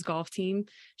no women's golf team.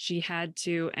 She had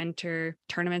to enter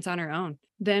tournaments on her own.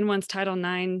 Then once Title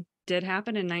IX did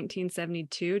happen in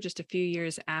 1972, just a few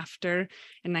years after,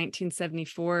 in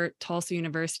 1974, Tulsa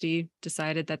University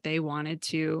decided that they wanted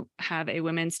to have a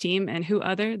women's team, and who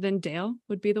other than Dale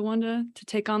would be the one to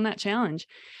take on that challenge.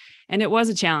 And it was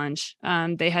a challenge.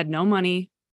 They had no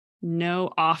money,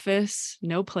 no office,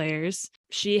 no players.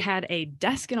 She had a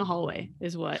desk in a hallway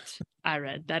is what I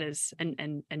read. That is,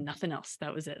 and nothing else.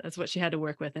 That was it. That's what she had to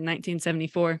work with in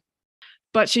 1974.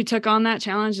 But she took on that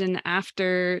challenge, and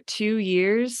after 2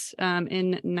 years,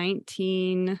 in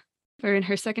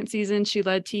her second season, she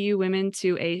led TU women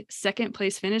to a second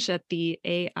place finish at the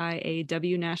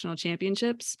AIAW National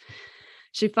Championships.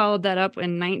 She followed that up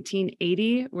in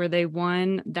 1980, where they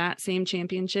won that same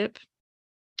championship.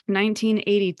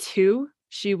 1982,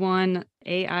 she won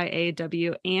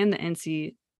AIAW and the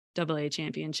NCAA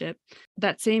championship.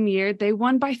 That same year, they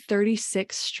won by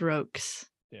 36 strokes.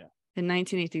 In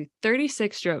 1982,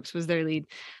 36 strokes was their lead.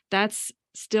 That's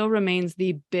still remains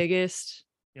the biggest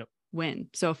win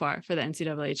so far for the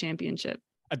NCAA championship.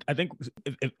 I think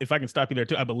if I can stop you there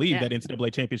too, I believe that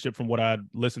NCAA championship, from what I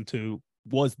listened to,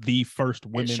 was the first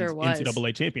women's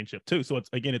NCAA championship too. So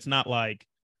it's not like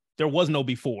there was no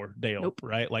before Dale,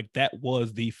 right? Like that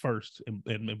was the first and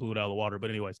blew it out of the water. But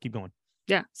anyways, keep going.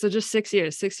 Yeah. So just 6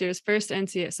 years, first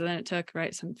NCAA. So then it took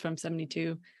from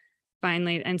 72.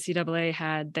 Finally, NCAA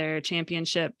had their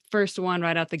championship, first one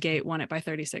right out the gate, won it by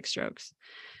 36 strokes.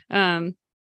 Then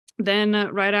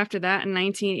right after that, in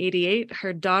 1988,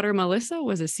 her daughter Melissa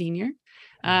was a senior.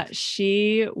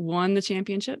 She won the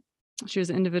championship. She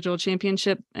was an individual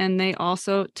championship, and they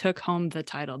also took home the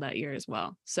title that year as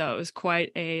well. So it was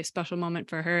quite a special moment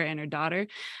for her and her daughter,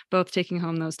 both taking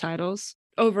home those titles.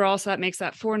 Overall, so that makes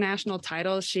that 4 national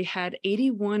titles. She had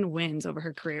 81 wins over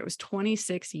her career. It was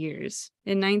 26 years.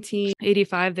 In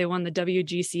 1985, they won the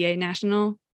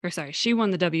she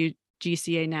won the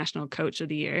WGCA National Coach of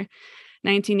the Year.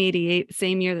 1988,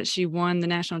 same year that she won the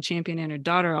national champion, and her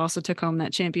daughter also took home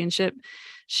that championship.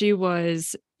 She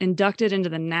was inducted into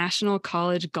the National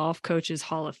College Golf Coaches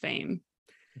Hall of Fame,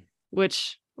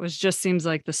 which seems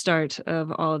like the start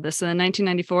of all of this. So in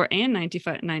 1994 and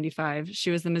 95,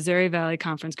 she was the Missouri Valley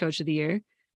Conference Coach of the Year.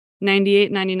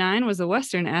 98-99 was the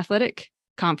Western Athletic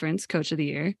Conference Coach of the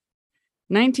Year.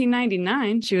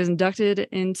 1999, she was inducted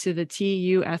into the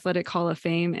TU Athletic Hall of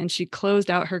Fame, and she closed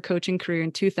out her coaching career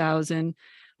in 2000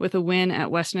 with a win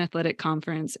at Western Athletic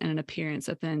Conference and an appearance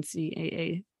at the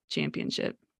NCAA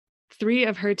Championship. 3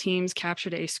 of her teams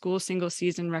captured a school single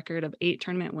season record of 8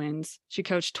 tournament wins. She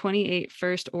coached 28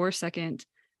 first or second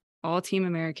all-team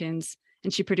Americans,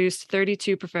 and she produced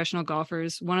 32 professional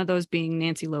golfers, one of those being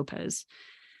Nancy Lopez.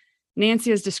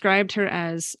 Nancy has described her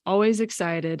as always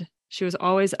excited. She was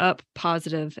always up,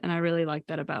 positive, and I really like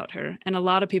that about her. And a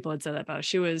lot of people had said that about her.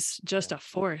 She was just a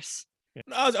force.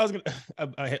 Yeah.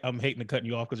 I'm hating to cut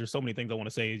you off because there's so many things I want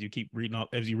to say as you keep reading off,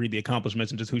 as you read the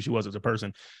accomplishments and just who she was as a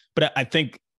person. But I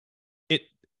think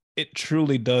it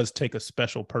truly does take a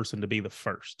special person to be the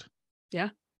first. Yeah.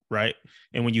 Right.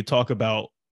 And when you talk about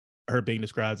her being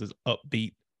described as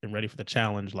upbeat and ready for the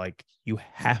challenge, like you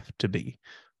have to be,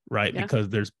 right? Yeah. Because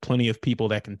there's plenty of people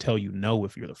that can tell you no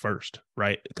if you're the first,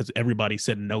 right? Because everybody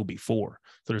said no before.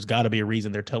 So there's got to be a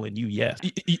reason they're telling you yes.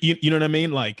 You know what I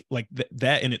mean? Like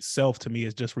that in itself to me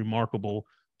is just remarkable,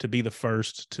 to be the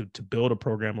first to build a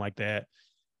program like that,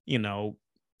 you know,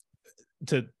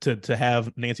 to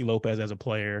have Nancy Lopez as a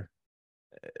player.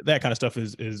 That kind of stuff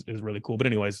is really cool. But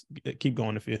anyways, keep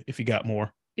going if you got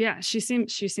more. Yeah, she seemed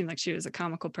like she was a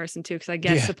comical person too, because I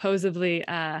guess supposedly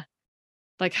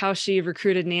like how she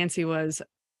recruited Nancy was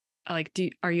like,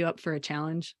 are you up for a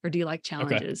challenge, or do you like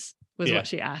challenges? Was what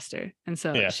she asked her. And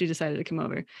so she decided to come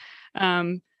over.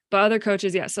 But other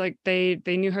coaches, so like they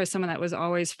knew her as someone that was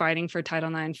always fighting for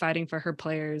Title IX, fighting for her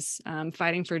players,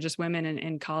 fighting for just women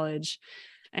in college,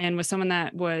 and was someone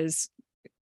that was,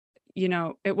 you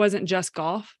know, it wasn't just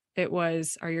golf. It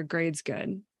was, are your grades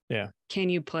good? Yeah. Can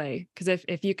you play? Because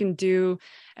if you can do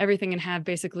everything and have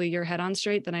basically your head on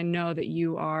straight, then I know that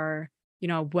you are, you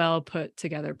know, a well put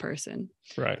together person.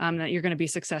 Right. That you're going to be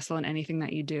successful in anything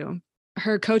that you do.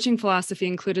 Her coaching philosophy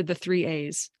included the 3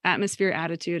 A's: atmosphere,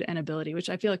 attitude, and ability, which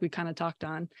I feel like we kind of talked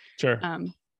on. Sure.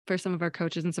 For some of our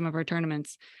coaches and some of our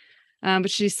tournaments.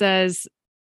 But she says,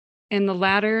 and the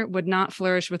latter would not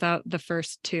flourish without the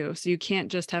first 2. So you can't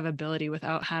just have ability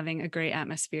without having a great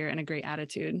atmosphere and a great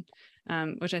attitude,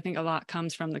 which I think a lot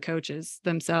comes from the coaches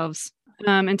themselves.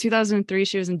 In 2003,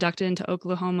 she was inducted into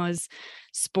Oklahoma's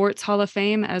Sports Hall of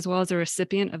Fame, as well as a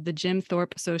recipient of the Jim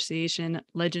Thorpe Association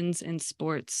Legends in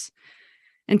Sports.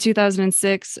 In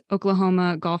 2006,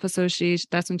 Oklahoma Golf Association,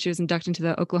 that's when she was inducted into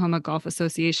the Oklahoma Golf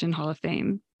Association Hall of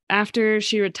Fame. After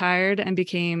she retired and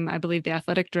became, I believe, the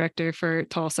athletic director for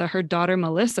Tulsa, her daughter,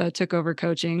 Melissa, took over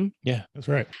coaching. Yeah, that's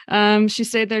right. She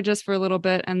stayed there just for a little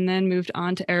bit and then moved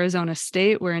on to Arizona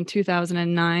State, where in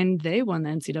 2009, they won the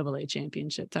NCAA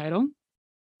championship title,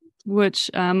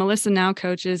 which Melissa now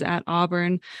coaches at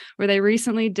Auburn, where they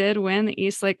recently did win the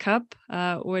Eastlake Cup,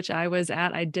 which I was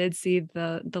at. I did see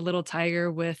the little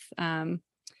tiger with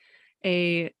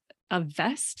a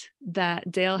vest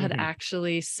that Dale had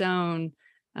actually sewn.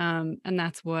 And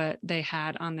that's what they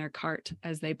had on their cart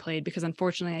as they played, because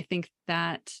unfortunately, I think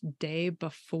that day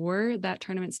before that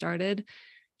tournament started,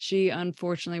 she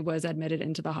unfortunately was admitted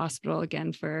into the hospital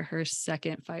again for her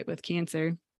second fight with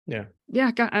cancer. Yeah.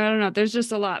 I don't know. There's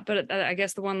just a lot, but I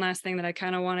guess the one last thing that I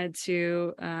kind of wanted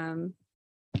to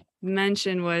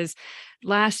mention was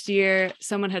last year,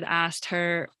 someone had asked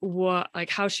her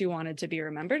how she wanted to be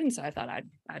remembered. And so I thought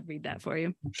I'd read that for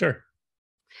you. Sure.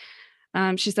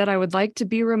 She said, I would like to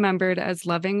be remembered as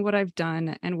loving what I've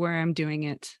done and where I'm doing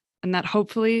it, and that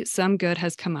hopefully some good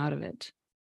has come out of it.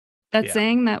 That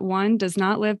saying that one does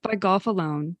not live by golf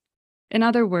alone. In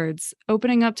other words,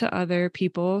 opening up to other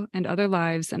people and other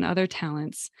lives and other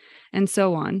talents, and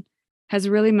so on, has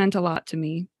really meant a lot to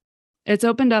me. It's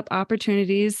opened up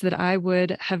opportunities that I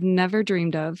would have never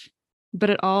dreamed of. but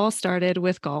it all started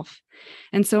with golf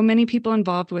and so many people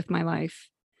involved with my life.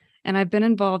 And I've been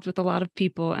involved with a lot of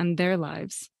people and their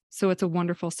lives. So it's a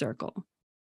wonderful circle.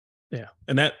 Yeah.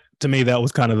 And that, to me, that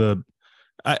was kind of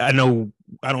I know,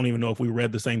 I don't even know if we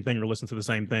read the same thing or listened to the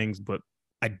same things, but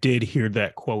I did hear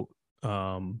that quote,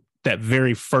 that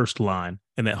very first line,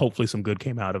 and that hopefully some good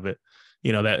came out of it.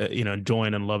 That,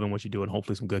 enjoying and loving what you do and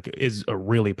hopefully some good is a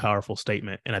really powerful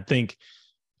statement. And I think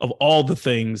of all the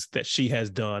things that she has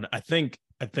done, I think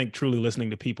truly listening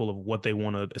to people of what they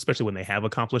want to, especially when they have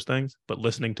accomplished things, but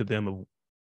listening to them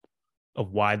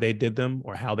of why they did them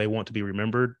or how they want to be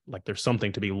remembered, like there's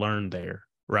something to be learned there,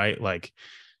 right? Like,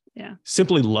 yeah,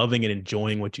 simply loving and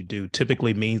enjoying what you do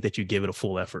typically means that you give it a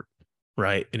full effort,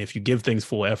 right? And if you give things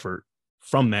full effort,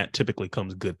 from that typically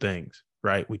comes good things,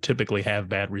 right? We typically have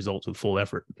bad results with full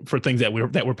effort for things that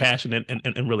we're passionate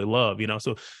and really love,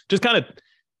 So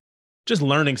just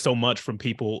learning so much from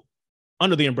people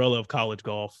under the umbrella of college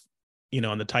golf,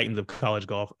 and the titans of college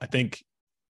golf. I think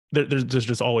there's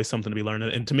just always something to be learned.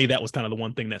 And to me, that was kind of the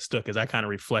one thing that stuck as I kind of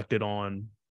reflected on,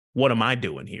 what am I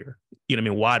doing here?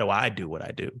 Why do I do what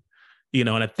I do? And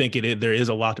I think there is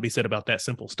a lot to be said about that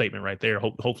simple statement right there.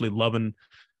 Hopefully loving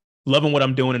what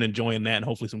I'm doing and enjoying that, and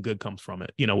hopefully some good comes from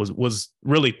it, was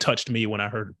really touched me when I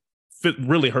heard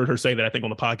her say that, I think on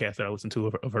the podcast that I listened to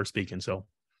of her speaking. So,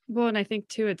 well, and I think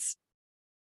too,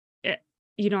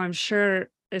 I'm sure,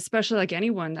 especially like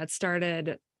anyone that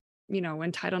started,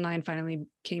 when Title IX finally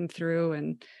came through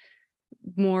and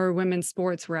more women's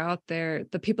sports were out there,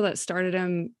 the people that started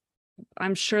them,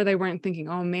 I'm sure they weren't thinking,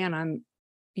 oh man, I'm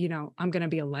going to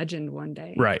be a legend one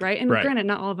day. Right. And granted,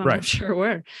 not all of them I'm sure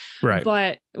were. Right.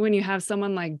 But when you have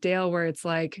someone like Dale, where it's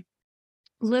like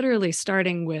literally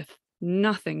starting with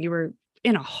nothing, you were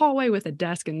in a hallway with a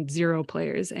desk and 0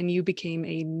 players, and you became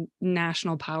a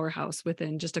national powerhouse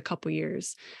within just a couple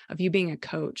years of you being a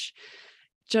coach,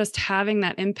 just having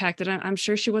that impact. And I'm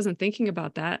sure she wasn't thinking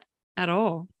about that at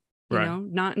all.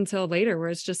 Not until later, where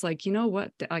it's just like,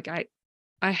 what, like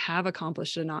I have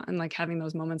accomplished it, not, and like having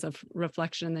those moments of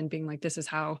reflection and then being like, this is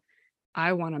how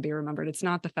I want to be remembered. It's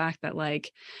not the fact that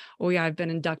like, oh yeah, I've been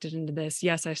inducted into this.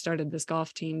 Yes, I started this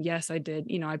golf team. Yes, I did.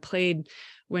 I played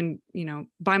when,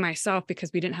 by myself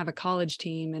because we didn't have a college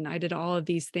team, and I did all of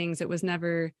these things. It was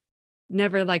never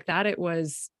like that. It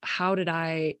was, how did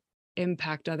I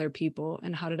impact other people,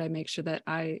 and how did I make sure that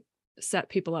I set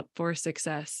people up for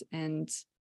success, and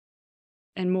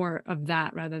more of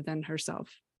that rather than herself.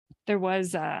 There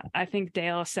was, I think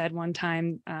Dale said one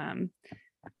time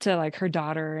to like her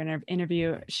daughter in an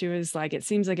interview, she was like, it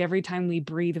seems like every time we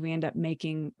breathe, we end up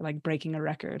breaking a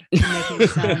record, making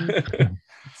some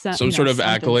sort of something.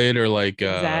 Accolade or like,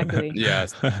 exactly. Yeah,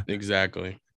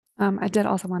 exactly. I did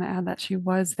also want to add that she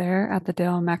was there at the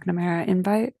Dale McNamara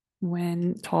invite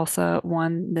when Tulsa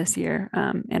won this year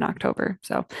in October.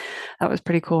 So that was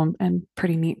pretty cool and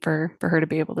pretty neat for her to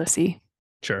be able to see.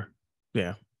 Sure.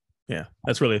 Yeah.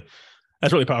 That's really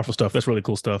powerful stuff. That's really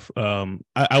cool stuff.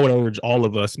 I would urge all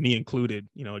of us, me included,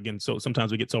 again, so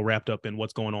sometimes we get so wrapped up in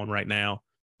what's going on right now.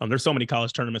 There's so many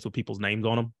college tournaments with people's names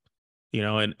on them,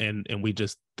 and we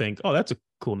just think, oh, that's a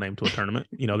cool name to a tournament.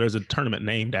 There's a tournament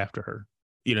named after her.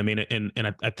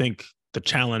 And I think the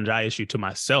challenge I issue to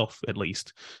myself, at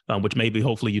least, which maybe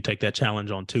hopefully you take that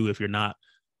challenge on too, if you're not,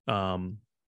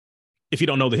 if you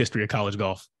don't know the history of college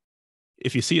golf.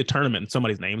 If you see a tournament and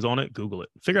somebody's name's on it, Google it.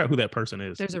 Figure out who that person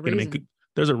is. There's a reason.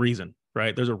 There's a reason,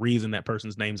 right? There's a reason that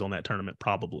person's name's on that tournament,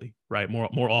 probably, right? More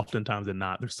oftentimes than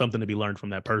not, there's something to be learned from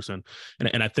that person.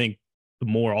 And I think the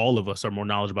more all of us are more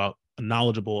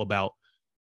knowledgeable about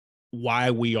why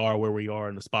we are where we are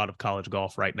in the spot of college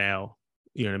golf right now.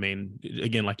 You know what I mean?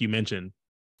 Again, like you mentioned,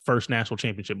 first national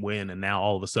championship win, and now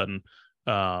all of a sudden,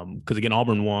 because again,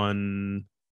 Auburn won.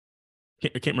 I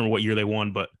can't remember what year they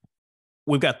won, but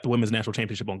we've got the women's national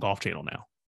championship on Golf Channel now,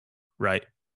 right?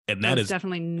 And that is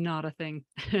definitely not a thing.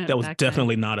 That was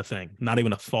definitely not a thing, not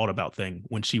even a thought about thing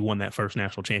when she won that first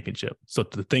national championship. So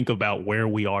to think about where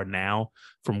we are now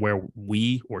from where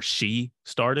we or she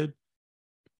started,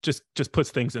 just puts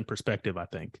things in perspective, I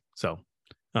think. So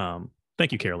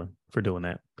thank you, Carolyn, for doing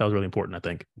that. That was really important, I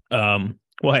think.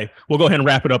 Well, hey, we'll go ahead and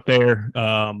wrap it up there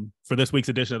for this week's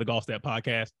edition of the Golf Stat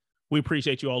Podcast. We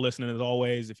appreciate you all listening as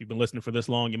always. If you've been listening for this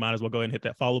long, you might as well go ahead and hit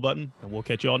that follow button, and we'll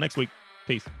catch you all next week.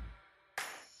 Peace.